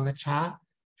as well in the chat.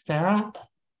 Sarah?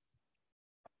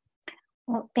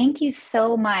 Well, thank you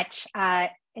so much,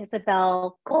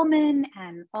 Isabel Goldman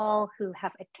and all who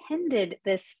have attended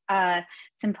this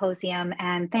symposium.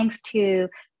 And thanks to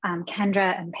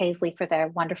Kendra and Paisley for their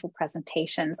wonderful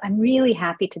presentations. I'm really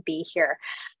happy to be here.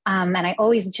 And I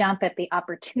always jump at the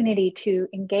opportunity to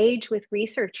engage with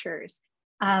researchers.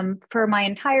 For my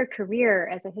entire career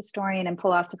as a historian and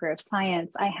philosopher of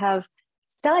science, I have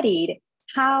studied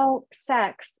how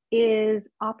sex is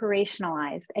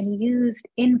operationalized and used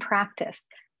in practice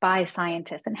by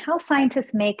scientists, and how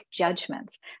scientists make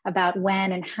judgments about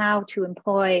when and how to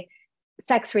employ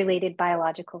sex-related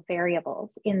biological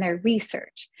variables in their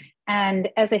research. And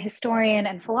as a historian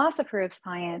and philosopher of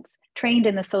science, trained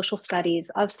in the social studies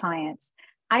of science,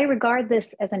 I regard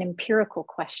this as an empirical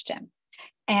question.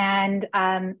 And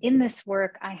in this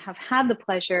work, I have had the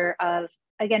pleasure of,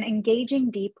 again,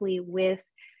 engaging deeply with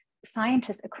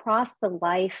scientists across the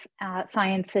life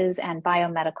sciences and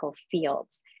biomedical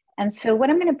fields. And so what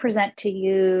I'm going to present to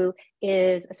you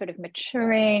is a sort of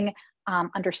maturing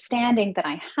understanding that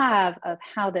I have of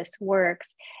how this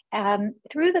works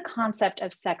through the concept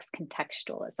of sex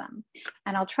contextualism.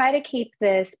 And I'll try to keep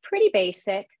this pretty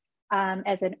basic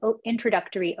as an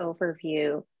introductory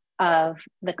overview of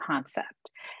the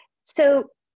concept. So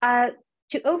to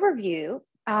overview,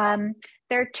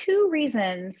 there are two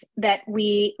reasons that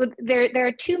there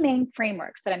are two main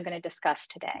frameworks that I'm going to discuss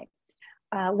today.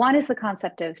 One is the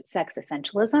concept of sex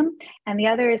essentialism, and the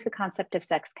other is the concept of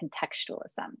sex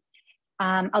contextualism.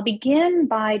 I'll begin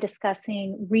by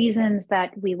discussing reasons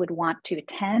that we would want to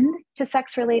attend to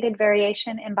sex-related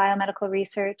variation in biomedical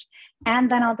research,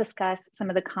 and then I'll discuss some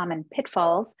of the common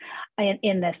pitfalls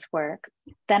in this work.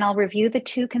 Then I'll review the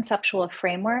two conceptual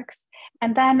frameworks,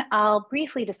 and then I'll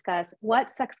briefly discuss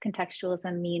what sex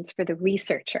contextualism means for the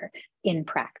researcher in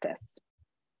practice.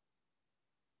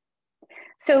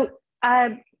 So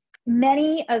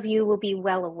many of you will be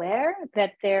well aware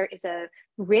that there is a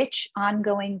rich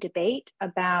ongoing debate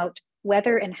about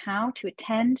whether and how to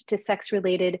attend to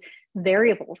sex-related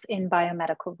variables in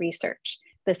biomedical research.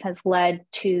 This has led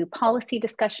to policy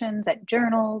discussions at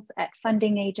journals, at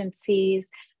funding agencies,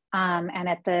 and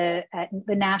at the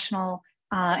national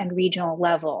and regional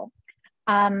level.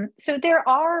 So there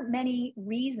are many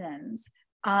reasons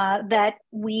that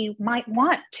we might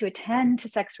want to attend to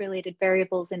sex-related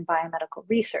variables in biomedical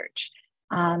research.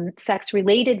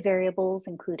 Sex-related variables,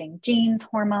 including genes,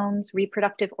 hormones,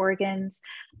 reproductive organs,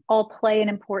 all play an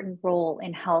important role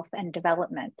in health and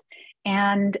development.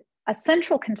 And a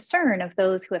central concern of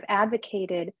those who have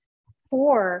advocated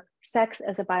for sex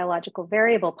as a biological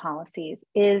variable policies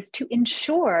is to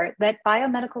ensure that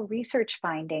biomedical research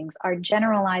findings are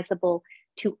generalizable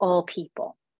to all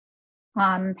people.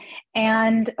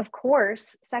 And of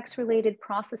course, sex-related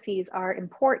processes are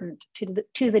important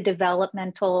to the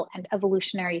developmental and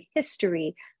evolutionary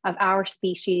history of our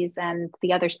species and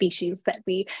the other species that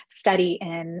we study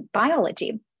in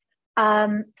biology.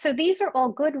 So these are all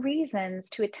good reasons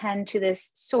to attend to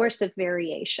this source of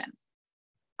variation.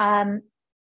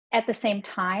 At the same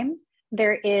time,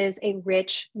 there is a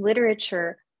rich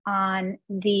literature on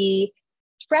the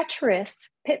treacherous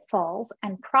pitfalls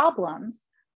and problems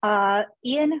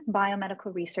in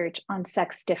biomedical research on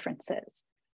sex differences.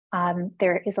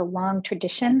 There is a long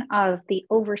tradition of the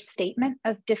overstatement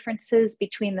of differences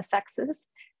between the sexes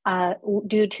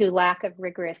due to lack of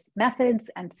rigorous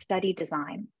methods and study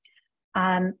design.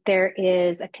 There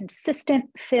is a consistent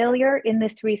failure in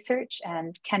this research,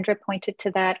 and Kendra pointed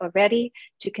to that already,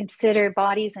 to consider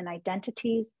bodies and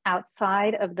identities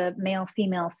outside of the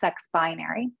male-female sex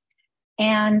binary.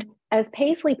 And as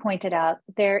Paisley pointed out,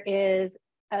 there is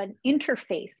an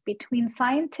interface between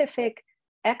scientific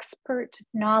expert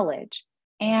knowledge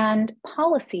and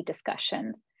policy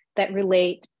discussions that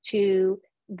relate to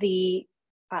the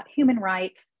human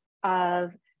rights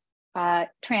of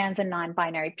trans and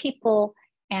non-binary people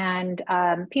and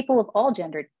people of all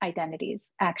gender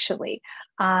identities, actually.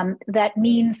 That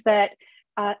means that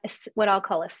what I'll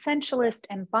call essentialist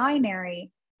and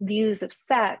binary views of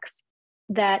sex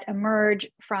that emerge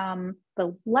from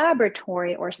the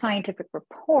laboratory or scientific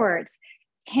reports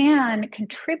can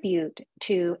contribute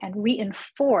to and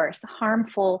reinforce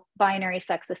harmful binary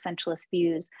sex essentialist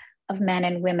views of men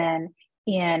and women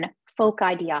in folk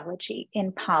ideology,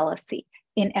 in policy,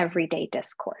 in everyday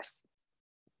discourse.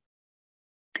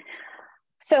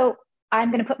 So I'm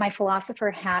going to put my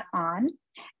philosopher hat on.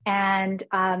 And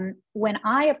when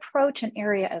I approach an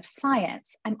area of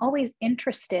science, I'm always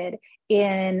interested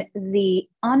in the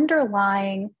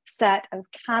underlying set of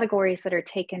categories that are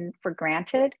taken for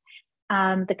granted,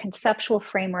 the conceptual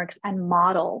frameworks and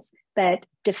models that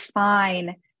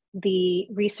define the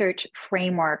research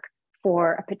framework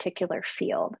for a particular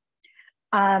field.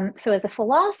 So as a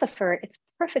philosopher, it's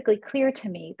perfectly clear to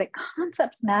me that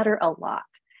concepts matter a lot.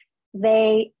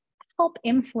 They help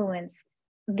influence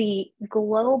the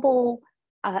global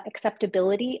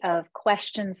acceptability of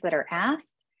questions that are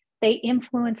asked. They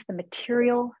influence the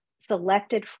material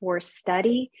selected for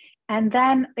study, and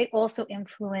then they also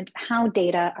influence how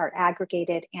data are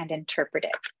aggregated and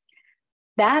interpreted.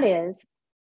 That is,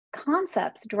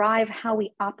 concepts drive how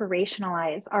we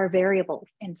operationalize our variables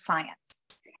in science.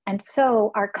 And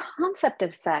so our concept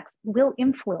of sex will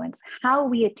influence how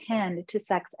we attend to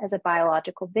sex as a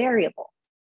biological variable.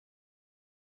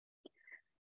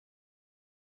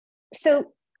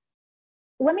 So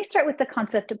let me start with the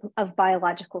concept of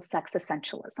biological sex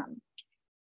essentialism.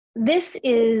 This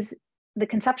is the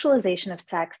conceptualization of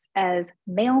sex as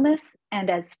maleness and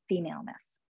as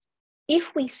femaleness.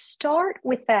 If we start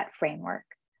with that framework,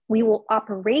 we will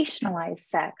operationalize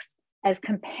sex as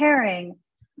comparing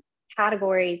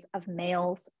categories of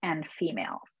males and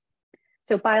females.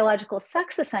 So biological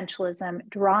sex essentialism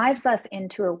drives us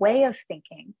into a way of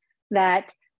thinking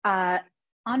that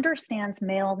understands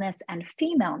maleness and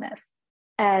femaleness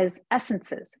as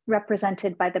essences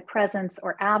represented by the presence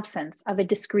or absence of a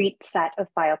discrete set of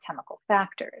biochemical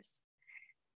factors.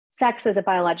 Sex as a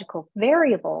biological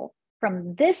variable,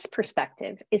 from this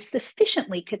perspective, is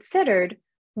sufficiently considered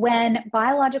when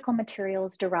biological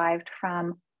materials derived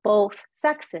from both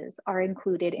sexes are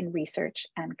included in research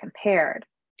and compared.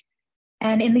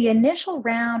 And in the initial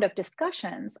round of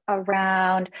discussions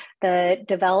around the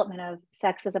development of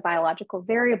sex as a biological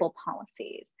variable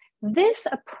policies, this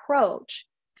approach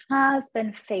has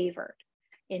been favored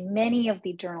in many of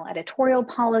the journal editorial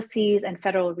policies and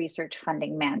federal research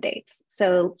funding mandates.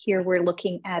 So here we're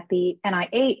looking at the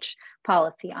NIH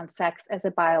policy on sex as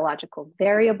a biological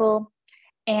variable.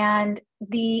 And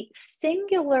the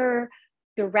singular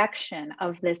direction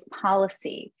of this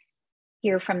policy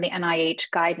here from the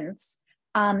NIH guidance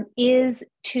is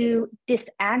to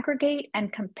disaggregate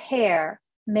and compare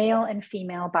male and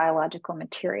female biological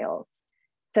materials.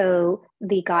 So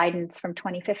the guidance from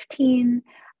 2015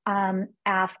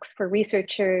 asks for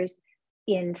researchers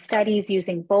in studies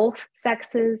using both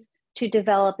sexes to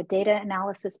develop a data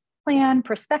analysis plan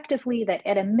prospectively that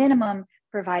at a minimum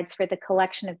provides for the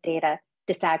collection of data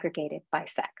disaggregated by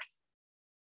sex.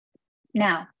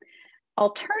 Now,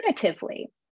 alternatively,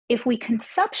 if we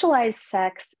conceptualize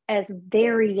sex as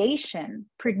variation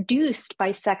produced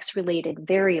by sex-related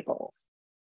variables,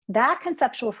 that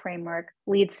conceptual framework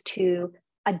leads to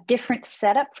a different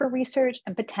setup for research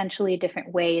and potentially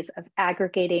different ways of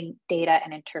aggregating data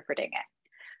and interpreting it.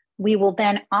 We will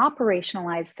then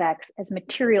operationalize sex as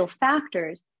material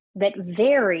factors that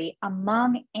vary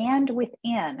among and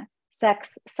within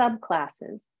sex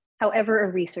subclasses, however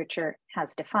a researcher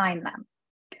has defined them.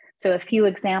 So a few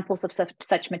examples of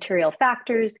such material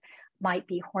factors might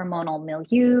be hormonal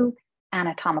milieu,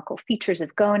 anatomical features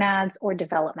of gonads, or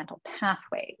developmental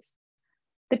pathways.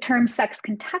 The term sex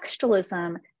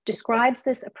contextualism describes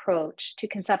this approach to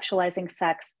conceptualizing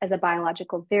sex as a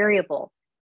biological variable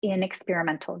in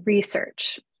experimental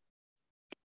research.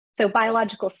 So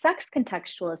biological sex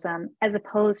contextualism, as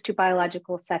opposed to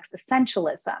biological sex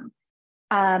essentialism,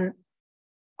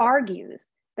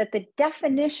 argues that the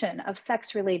definition of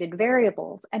sex-related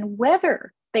variables and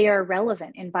whether they are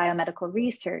relevant in biomedical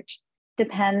research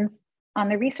depends on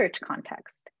the research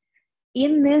context.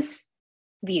 In this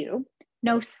view,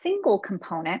 no single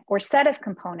component or set of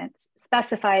components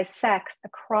specifies sex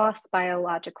across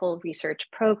biological research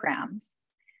programs,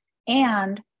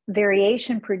 and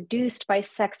variation produced by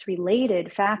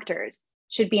sex-related factors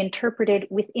should be interpreted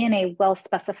within a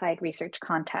well-specified research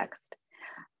context.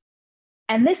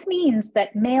 And this means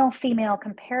that male-female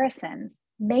comparisons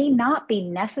may not be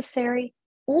necessary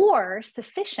or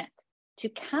sufficient to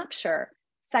capture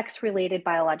sex-related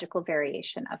biological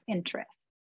variation of interest.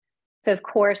 So of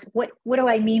course, what do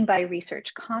I mean by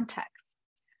research context?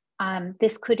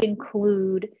 This could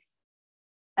include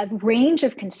a range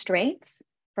of constraints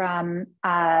from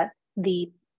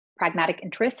the pragmatic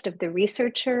interest of the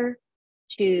researcher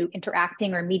to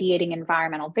interacting or mediating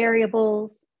environmental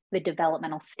variables, the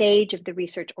developmental stage of the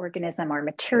research organism or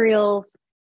materials,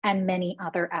 and many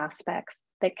other aspects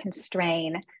that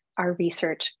constrain our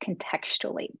research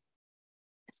contextually.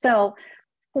 So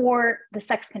for the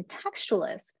sex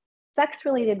contextualist,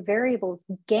 sex-related variables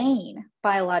gain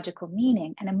biological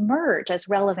meaning and emerge as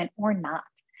relevant or not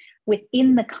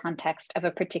within the context of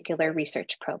a particular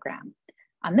research program.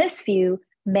 On this view,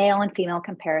 male and female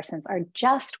comparisons are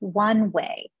just one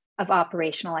way of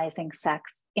operationalizing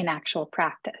sex in actual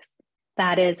practice.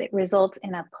 That is, it results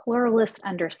in a pluralist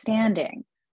understanding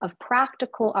of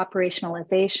practical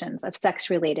operationalizations of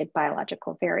sex-related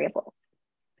biological variables.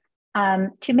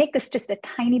 To make this just a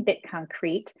tiny bit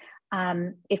concrete,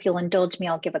 if you'll indulge me,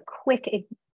 I'll give a quick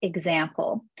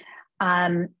example.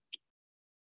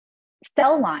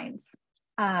 Cell lines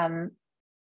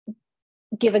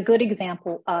give a good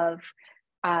example of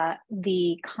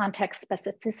the context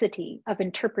specificity of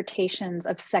interpretations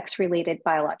of sex-related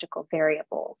biological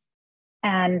variables.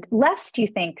 And lest you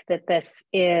think that this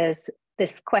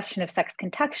question of sex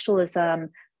contextualism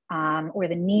or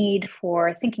the need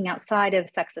for thinking outside of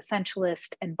sex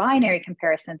essentialist and binary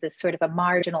comparisons is sort of a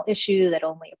marginal issue that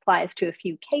only applies to a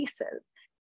few cases.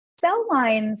 Cell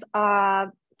lines,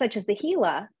 such as the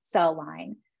HeLa cell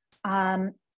line,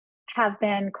 have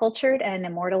been cultured and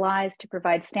immortalized to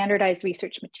provide standardized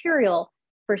research material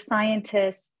for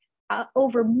scientists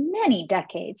over many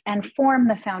decades and form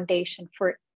the foundation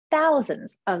for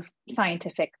thousands of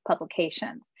scientific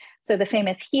publications. So the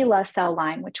famous HeLa cell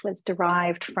line, which was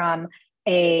derived from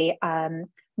a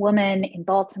woman in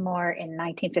Baltimore in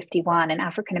 1951, an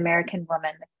African-American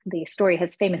woman, the story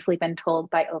has famously been told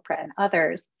by Oprah and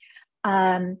others,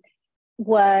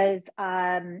 was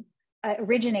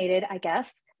originated, I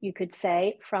guess you could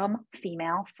say, from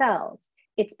female cells.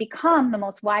 It's become the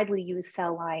most widely used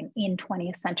cell line in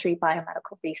 20th century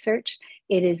biomedical research.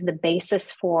 It is the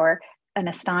basis for an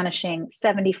astonishing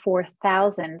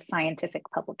 74,000 scientific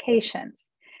publications.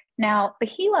 Now, the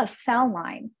HeLa cell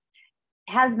line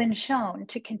has been shown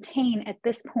to contain at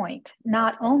this point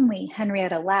not only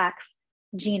Henrietta Lacks'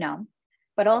 genome,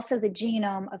 but also the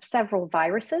genome of several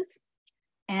viruses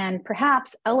and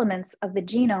perhaps elements of the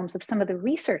genomes of some of the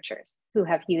researchers who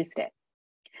have used it,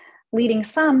 leading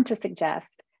some to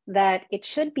suggest that it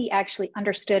should be actually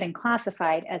understood and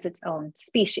classified as its own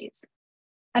species.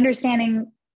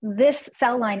 Understanding this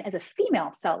cell line as a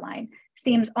female cell line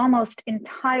seems almost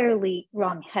entirely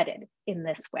wrong-headed in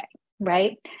this way,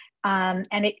 right?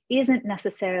 And it isn't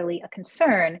necessarily a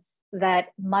concern that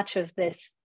much of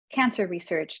this cancer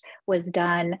research was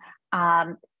done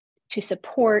to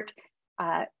support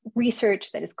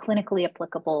research that is clinically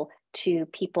applicable to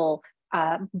people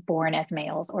born as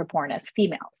males or born as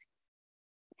females.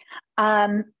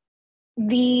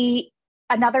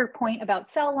 Another point about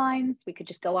cell lines, we could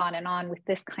just go on and on with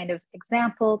this kind of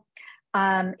example.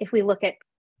 If we look at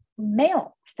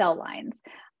male cell lines,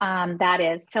 that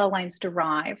is cell lines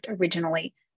derived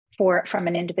originally from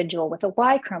an individual with a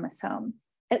Y chromosome,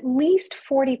 at least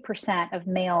 40% of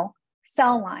male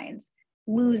cell lines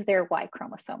lose their Y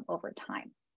chromosome over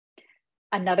time.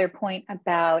 Another point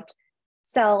about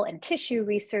cell and tissue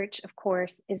research, of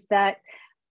course, is that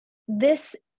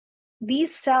these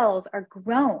cells are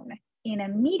grown in a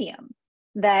medium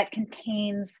that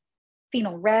contains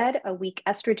phenol red, a weak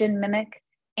estrogen mimic,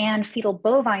 and fetal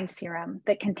bovine serum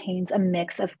that contains a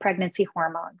mix of pregnancy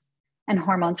hormones and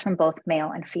hormones from both male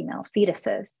and female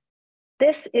fetuses.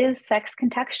 This is sex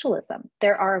contextualism.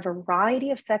 There are a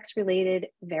variety of sex-related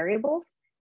variables,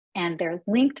 and they're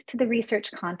linked to the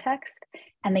research context,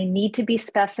 and they need to be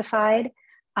specified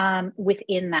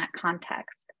within that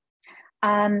context.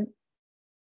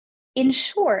 In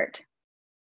short,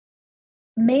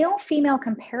 male-female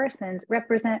comparisons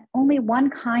represent only one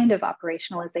kind of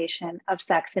operationalization of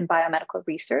sex in biomedical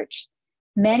research.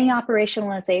 Many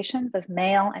operationalizations of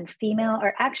male and female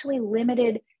are actually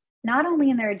limited not only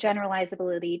in their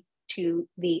generalizability to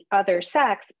the other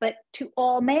sex, but to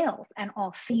all males and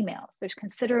all females. There's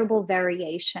considerable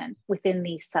variation within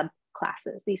these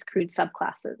subclasses, these crude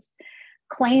subclasses.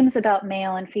 Claims about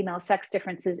male and female sex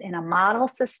differences in a model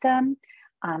system,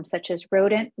 such as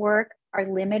rodent work, are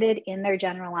limited in their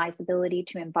generalizability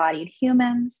to embodied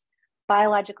humans.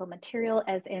 Biological material,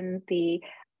 as in the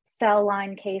cell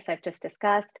line case I've just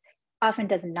discussed, often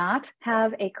does not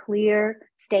have a clear,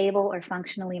 stable, or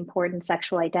functionally important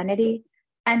sexual identity,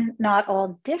 and not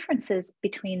all differences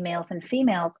between males and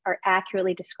females are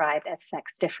accurately described as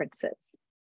sex differences.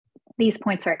 These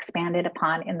points are expanded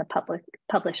upon in the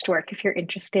published work if you're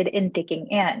interested in digging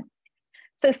in.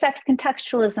 So sex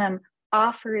contextualism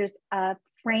offers a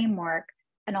framework,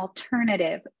 an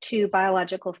alternative to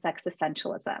biological sex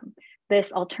essentialism.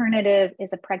 This alternative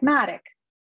is a pragmatic,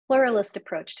 pluralist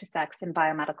approach to sex in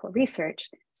biomedical research,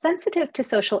 sensitive to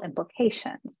social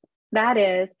implications. That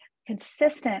is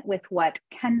consistent with what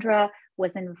Kendra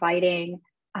was inviting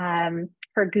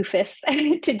her goofus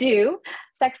to do.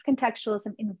 Sex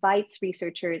contextualism invites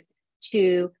researchers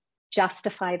to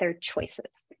justify their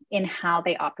choices in how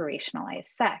they operationalize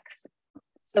sex.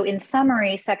 So in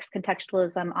summary, sex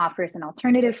contextualism offers an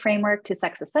alternative framework to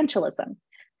sex essentialism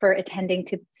for attending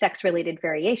to sex-related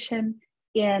variation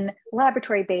in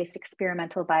laboratory-based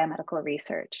experimental biomedical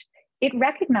research. It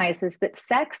recognizes that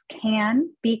sex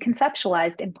can be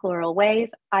conceptualized in plural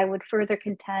ways. I would further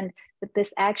contend that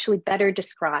this actually better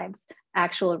describes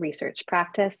actual research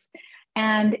practice.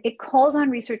 And it calls on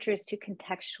researchers to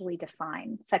contextually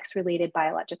define sex-related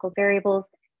biological variables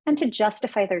and to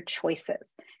justify their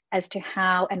choices as to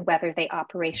how and whether they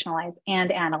operationalize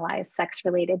and analyze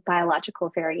sex-related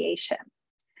biological variation.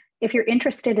 If you're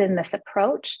interested in this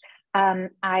approach,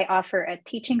 I offer a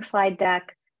teaching slide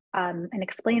deck, an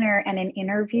explainer, and an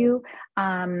interview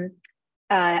on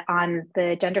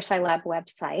the Gender Sci Lab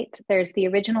website. There's the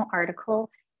original article,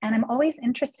 and I'm always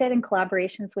interested in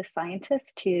collaborations with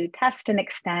scientists to test and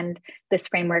extend this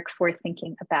framework for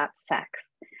thinking about sex.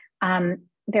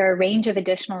 There are a range of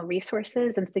additional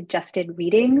resources and suggested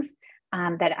readings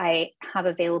that I have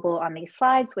available on these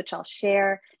slides, which I'll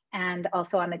share. and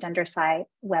also on the GenderSci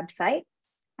website.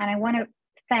 And I want to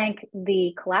thank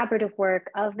the collaborative work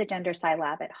of the GenderSci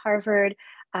Lab at Harvard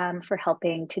for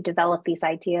helping to develop these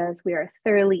ideas. We are a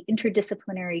thoroughly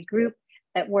interdisciplinary group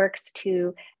that works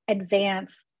to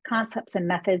advance concepts and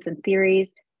methods and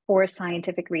theories for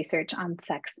scientific research on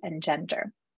sex and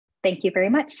gender. Thank you very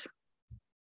much.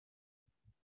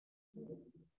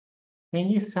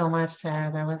 Thank you so much,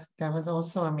 Sarah. That was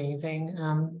also amazing.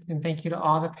 And thank you to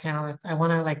all the panelists. I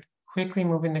want to quickly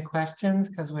move into questions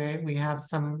because we have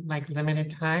some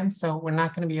limited time. So we're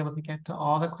not going to be able to get to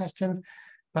all the questions,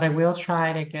 but I will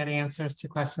try to get answers to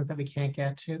questions that we can't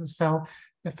get to. So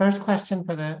the first question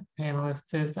for the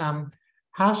panelists is,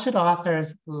 how should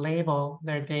authors label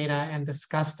their data and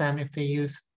discuss them if they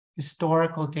use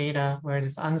historical data where it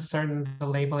is uncertain the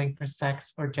labeling for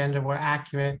sex or gender were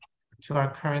accurate to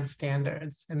our current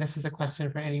standards? And this is a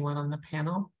question for anyone on the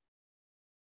panel.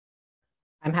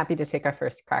 I'm happy to take a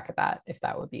first crack at that if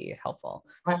that would be helpful.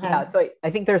 Yeah, so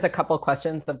I think there's a couple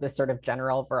questions of this sort of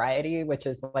general variety, which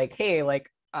is hey,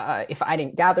 if I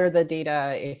didn't gather the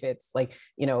data, if it's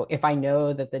if I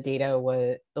know that the data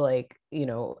was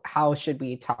how should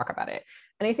we talk about it?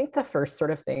 And I think the first sort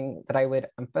of thing that I would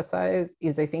emphasize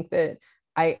is I think that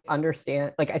I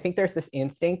understand, I think there's this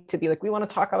instinct to be we want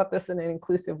to talk about this in an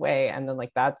inclusive way. And then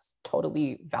that's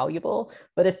totally valuable.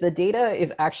 But if the data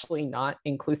is actually not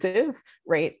inclusive,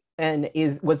 right, and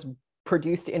was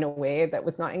produced in a way that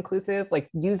was not inclusive,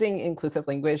 using inclusive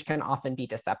language can often be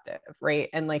deceptive, right?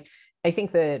 And I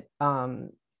think that,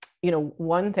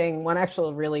 one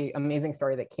actual really amazing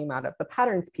story that came out of the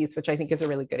patterns piece, which I think is a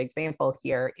really good example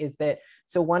here, is that,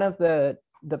 so one of the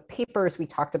papers we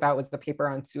talked about was the paper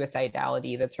on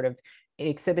suicidality that sort of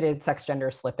exhibited sex gender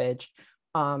slippage.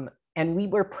 And we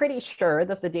were pretty sure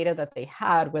that the data that they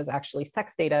had was actually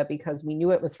sex data because we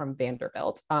knew it was from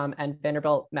Vanderbilt. And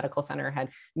Vanderbilt Medical Center had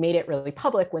made it really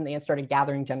public when they had started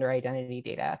gathering gender identity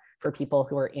data for people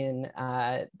who were in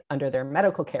under their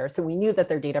medical care. So we knew that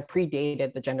their data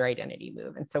predated the gender identity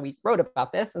move. And so we wrote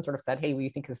about this and sort of said, hey, we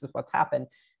think this is what's happened.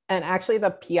 And actually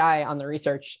the PI on the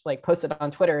research posted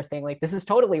on Twitter saying this is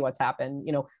totally what's happened.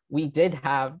 We did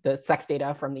have the sex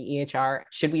data from the EHR.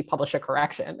 Should we publish a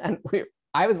correction? And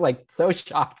I was so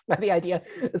shocked by the idea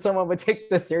that someone would take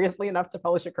this seriously enough to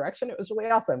publish a correction. It was really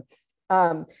awesome.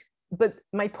 But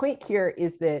my point here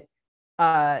is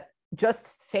that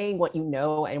just saying what you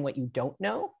know and what you don't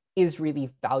know is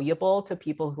really valuable to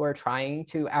people who are trying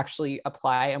to actually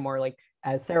apply a more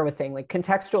as Sarah was saying,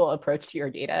 contextual approach to your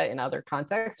data in other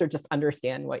contexts or just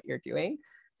understand what you're doing.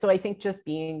 So I think just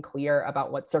being clear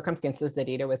about what circumstances the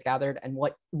data was gathered and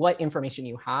what information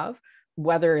you have,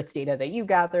 whether it's data that you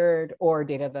gathered or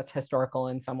data that's historical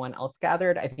and someone else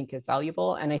gathered, I think is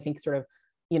valuable. And I think sort of,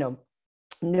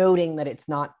 noting that it's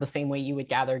not the same way you would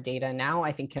gather data now,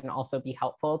 I think can also be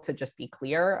helpful to just be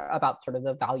clear about sort of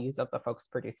the values of the folks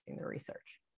producing the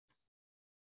research.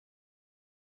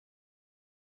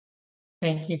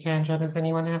 Thank you, Kendra. Does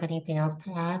anyone have anything else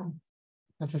to add?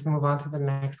 Let's just move on to the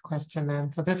next question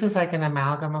then. So this is an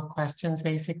amalgam of questions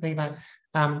basically, but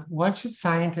what should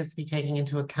scientists be taking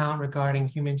into account regarding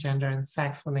human gender and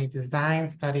sex when they design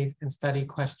studies and study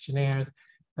questionnaires,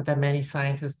 but that many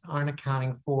scientists aren't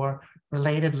accounting for?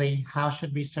 Relatedly, how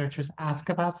should researchers ask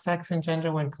about sex and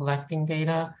gender when collecting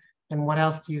data? And what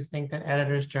else do you think that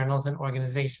editors, journals, and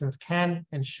organizations can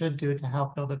and should do to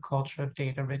help build a culture of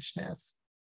data richness?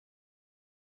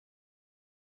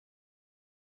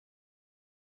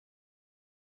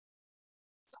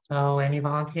 So any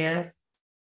volunteers?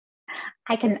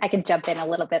 I can jump in a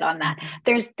little bit on that.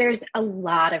 There's a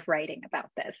lot of writing about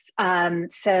this.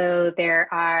 So there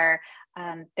are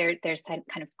there's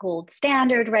kind of gold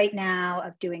standard right now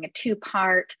of doing a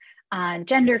two-part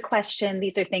gender question.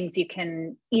 These are things you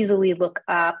can easily look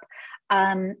up.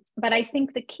 But I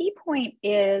think the key point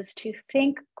is to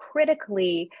think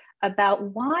critically about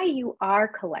why you are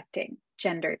collecting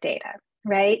gender data,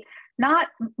 right?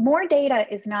 More data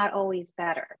is not always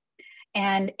better.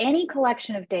 And any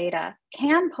collection of data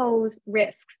can pose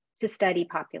risks to study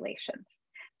populations.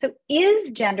 So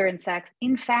is gender and sex,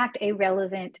 in fact, a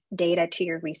relevant data to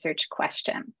your research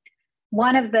question? In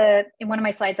one of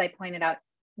my slides, I pointed out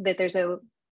that there's a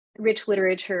rich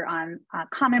literature on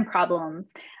common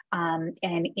problems and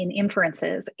in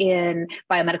inferences in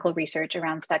biomedical research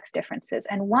around sex differences.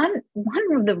 And one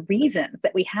of the reasons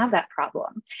that we have that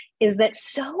problem is that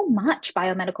so much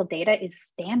biomedical data is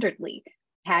standardly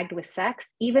tagged with sex,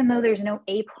 even though there's no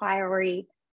a priori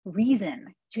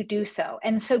reason to do so.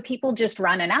 And so people just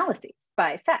run analyses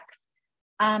by sex.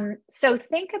 So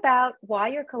think about why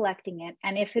you're collecting it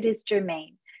and if it is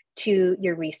germane to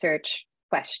your research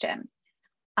question.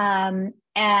 and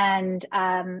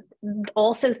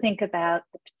also think about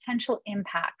the potential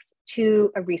impacts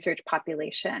to a research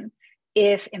population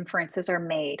if inferences are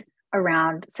made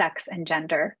around sex and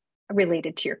gender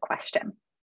related to your question.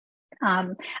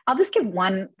 I'll just give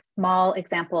one small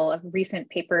example of a recent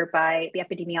paper by the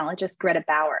epidemiologist Greta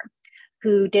Bauer,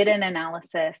 who did an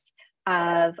analysis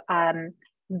of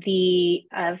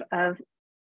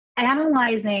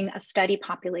analyzing a study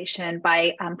population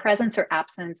by presence or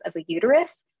absence of a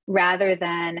uterus rather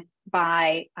than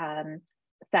by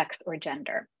sex or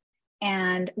gender.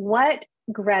 And what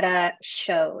Greta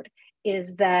showed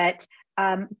is that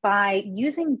by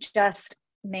using just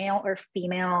male or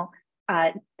female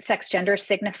sex gender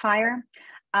signifier,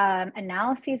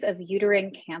 analyses of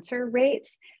uterine cancer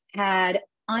rates had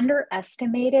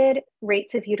underestimated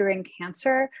rates of uterine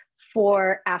cancer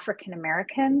for African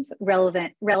Americans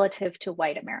relative to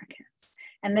white Americans.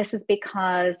 And this is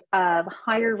because of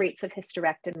higher rates of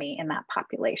hysterectomy in that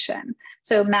population.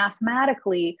 So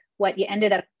mathematically, what you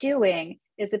ended up doing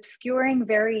is obscuring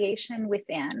variation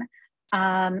within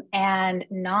and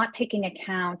not taking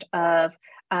account of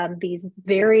these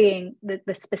varying,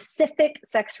 the specific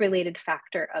sex-related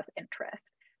factor of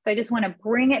interest. So I just want to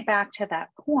bring it back to that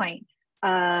point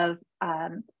of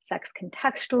sex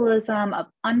contextualism, of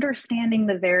understanding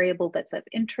the variable that's of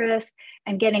interest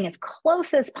and getting as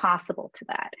close as possible to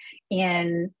that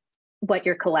in what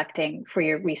you're collecting for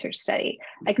your research study.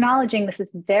 Acknowledging this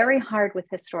is very hard with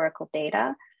historical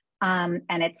data, and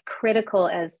it's critical,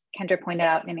 as Kendra pointed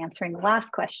out in answering the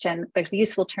last question, there's a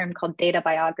useful term called data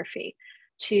biography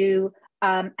to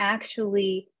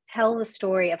actually tell the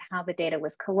story of how the data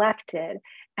was collected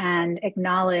and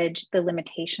acknowledge the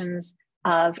limitations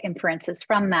of inferences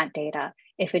from that data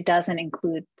if it doesn't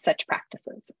include such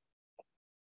practices.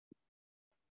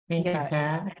 Thank you,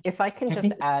 Sarah. If I can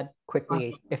just add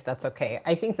quickly, if that's okay.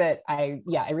 I think that I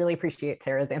really appreciate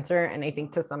Sarah's answer. And I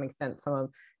think to some extent, some of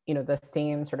the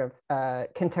same sort of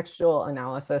contextual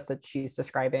analysis that she's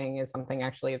describing is something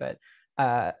actually that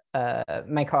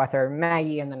my co-author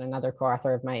Maggie and then another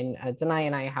co-author of mine, Denai,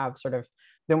 and I have sort of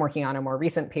been working on a more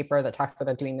recent paper that talks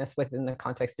about doing this within the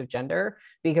context of gender,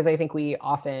 because I think we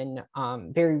often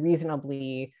very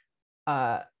reasonably,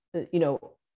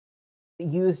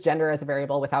 use gender as a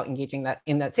variable without engaging that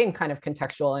in that same kind of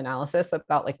contextual analysis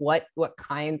about like what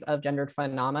kinds of gendered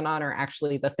phenomenon are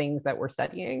actually the things that we're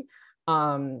studying.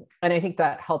 And I think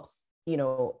that helps,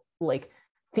 like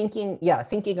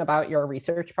thinking about your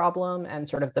research problem and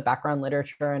sort of the background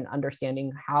literature and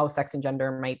understanding how sex and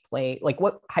gender might play, like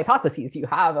what hypotheses you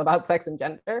have about sex and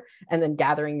gender, and then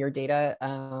gathering your data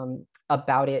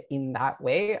about it in that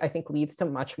way, I think leads to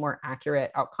much more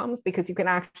accurate outcomes, because you can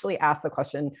actually ask the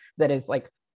question that is like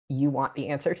you want the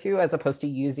answer to, as opposed to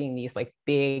using these like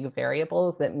big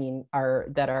variables that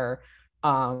are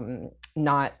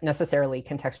not necessarily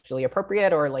contextually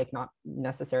appropriate or like not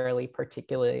necessarily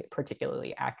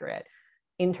particularly accurate.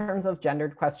 In terms of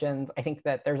gendered questions, I think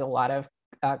that there's a lot of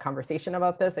conversation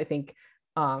about this. I think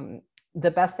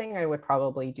the best thing I would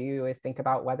probably do is think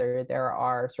about whether there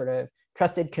are sort of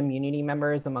trusted community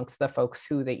members amongst the folks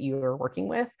that you are working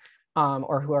with,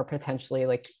 or who are potentially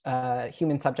like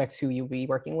human subjects who you'll be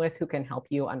working with, who can help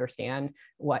you understand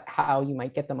how you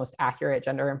might get the most accurate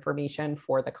gender information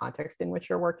for the context in which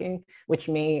you're working, which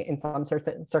may in some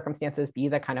circumstances be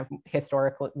the kind of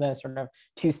the sort of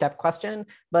two-step question,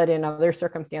 but in other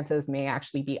circumstances may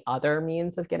actually be other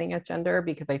means of getting at gender,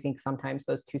 because I think sometimes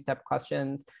those two-step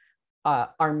questions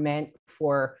are meant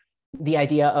for the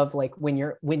idea of like when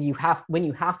you have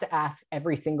to ask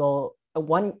every single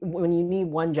when you need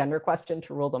one gender question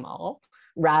to rule them all,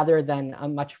 rather than a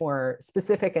much more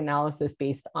specific analysis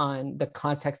based on the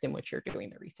context in which you're doing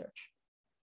the research.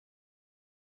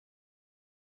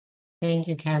 Thank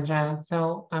you, Kendra.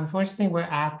 So unfortunately, we're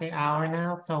at the hour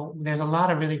now. So there's a lot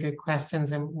of really good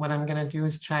questions. And what I'm going to do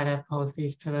is try to pose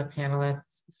these to the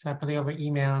panelists separately over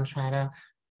email and try to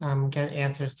get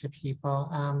answers to people.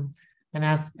 And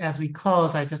as we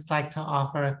close, I'd just like to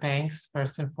offer thanks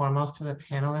first and foremost to the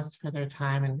panelists for their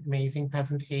time and amazing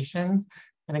presentations.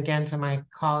 And again, to my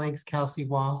colleagues, Kelsey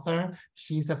Walther,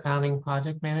 she's a founding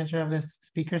project manager of this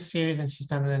speaker series, and she's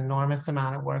done an enormous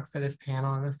amount of work for this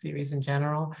panel and the series in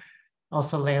general.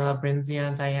 Also, Leila Brinzia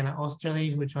and Diana Osterly,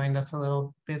 who joined us a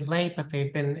little bit late, but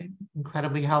they've been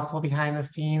incredibly helpful behind the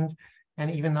scenes. And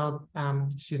even though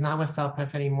she's not with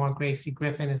CellPress anymore, Gracie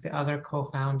Griffin is the other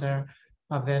co-founder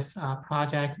of this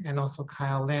project, and also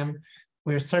Kyle Lim.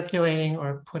 We're circulating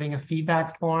or putting a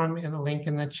feedback form in a link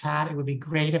in the chat. It would be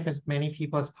great if as many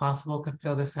people as possible could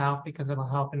fill this out, because it'll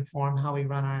help inform how we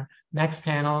run our next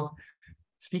panels.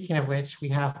 Speaking of which, we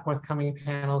have forthcoming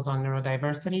panels on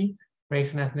neurodiversity,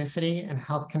 race and ethnicity, and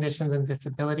health conditions and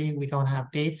disability. We don't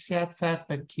have dates yet set,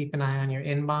 but keep an eye on your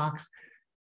inbox.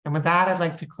 And with that, I'd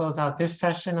like to close out this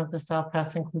session of the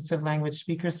Self-Pres Inclusive Language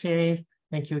Speaker Series.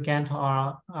 Thank you again to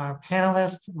our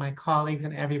panelists, my colleagues,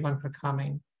 and everyone for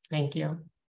coming. Thank you.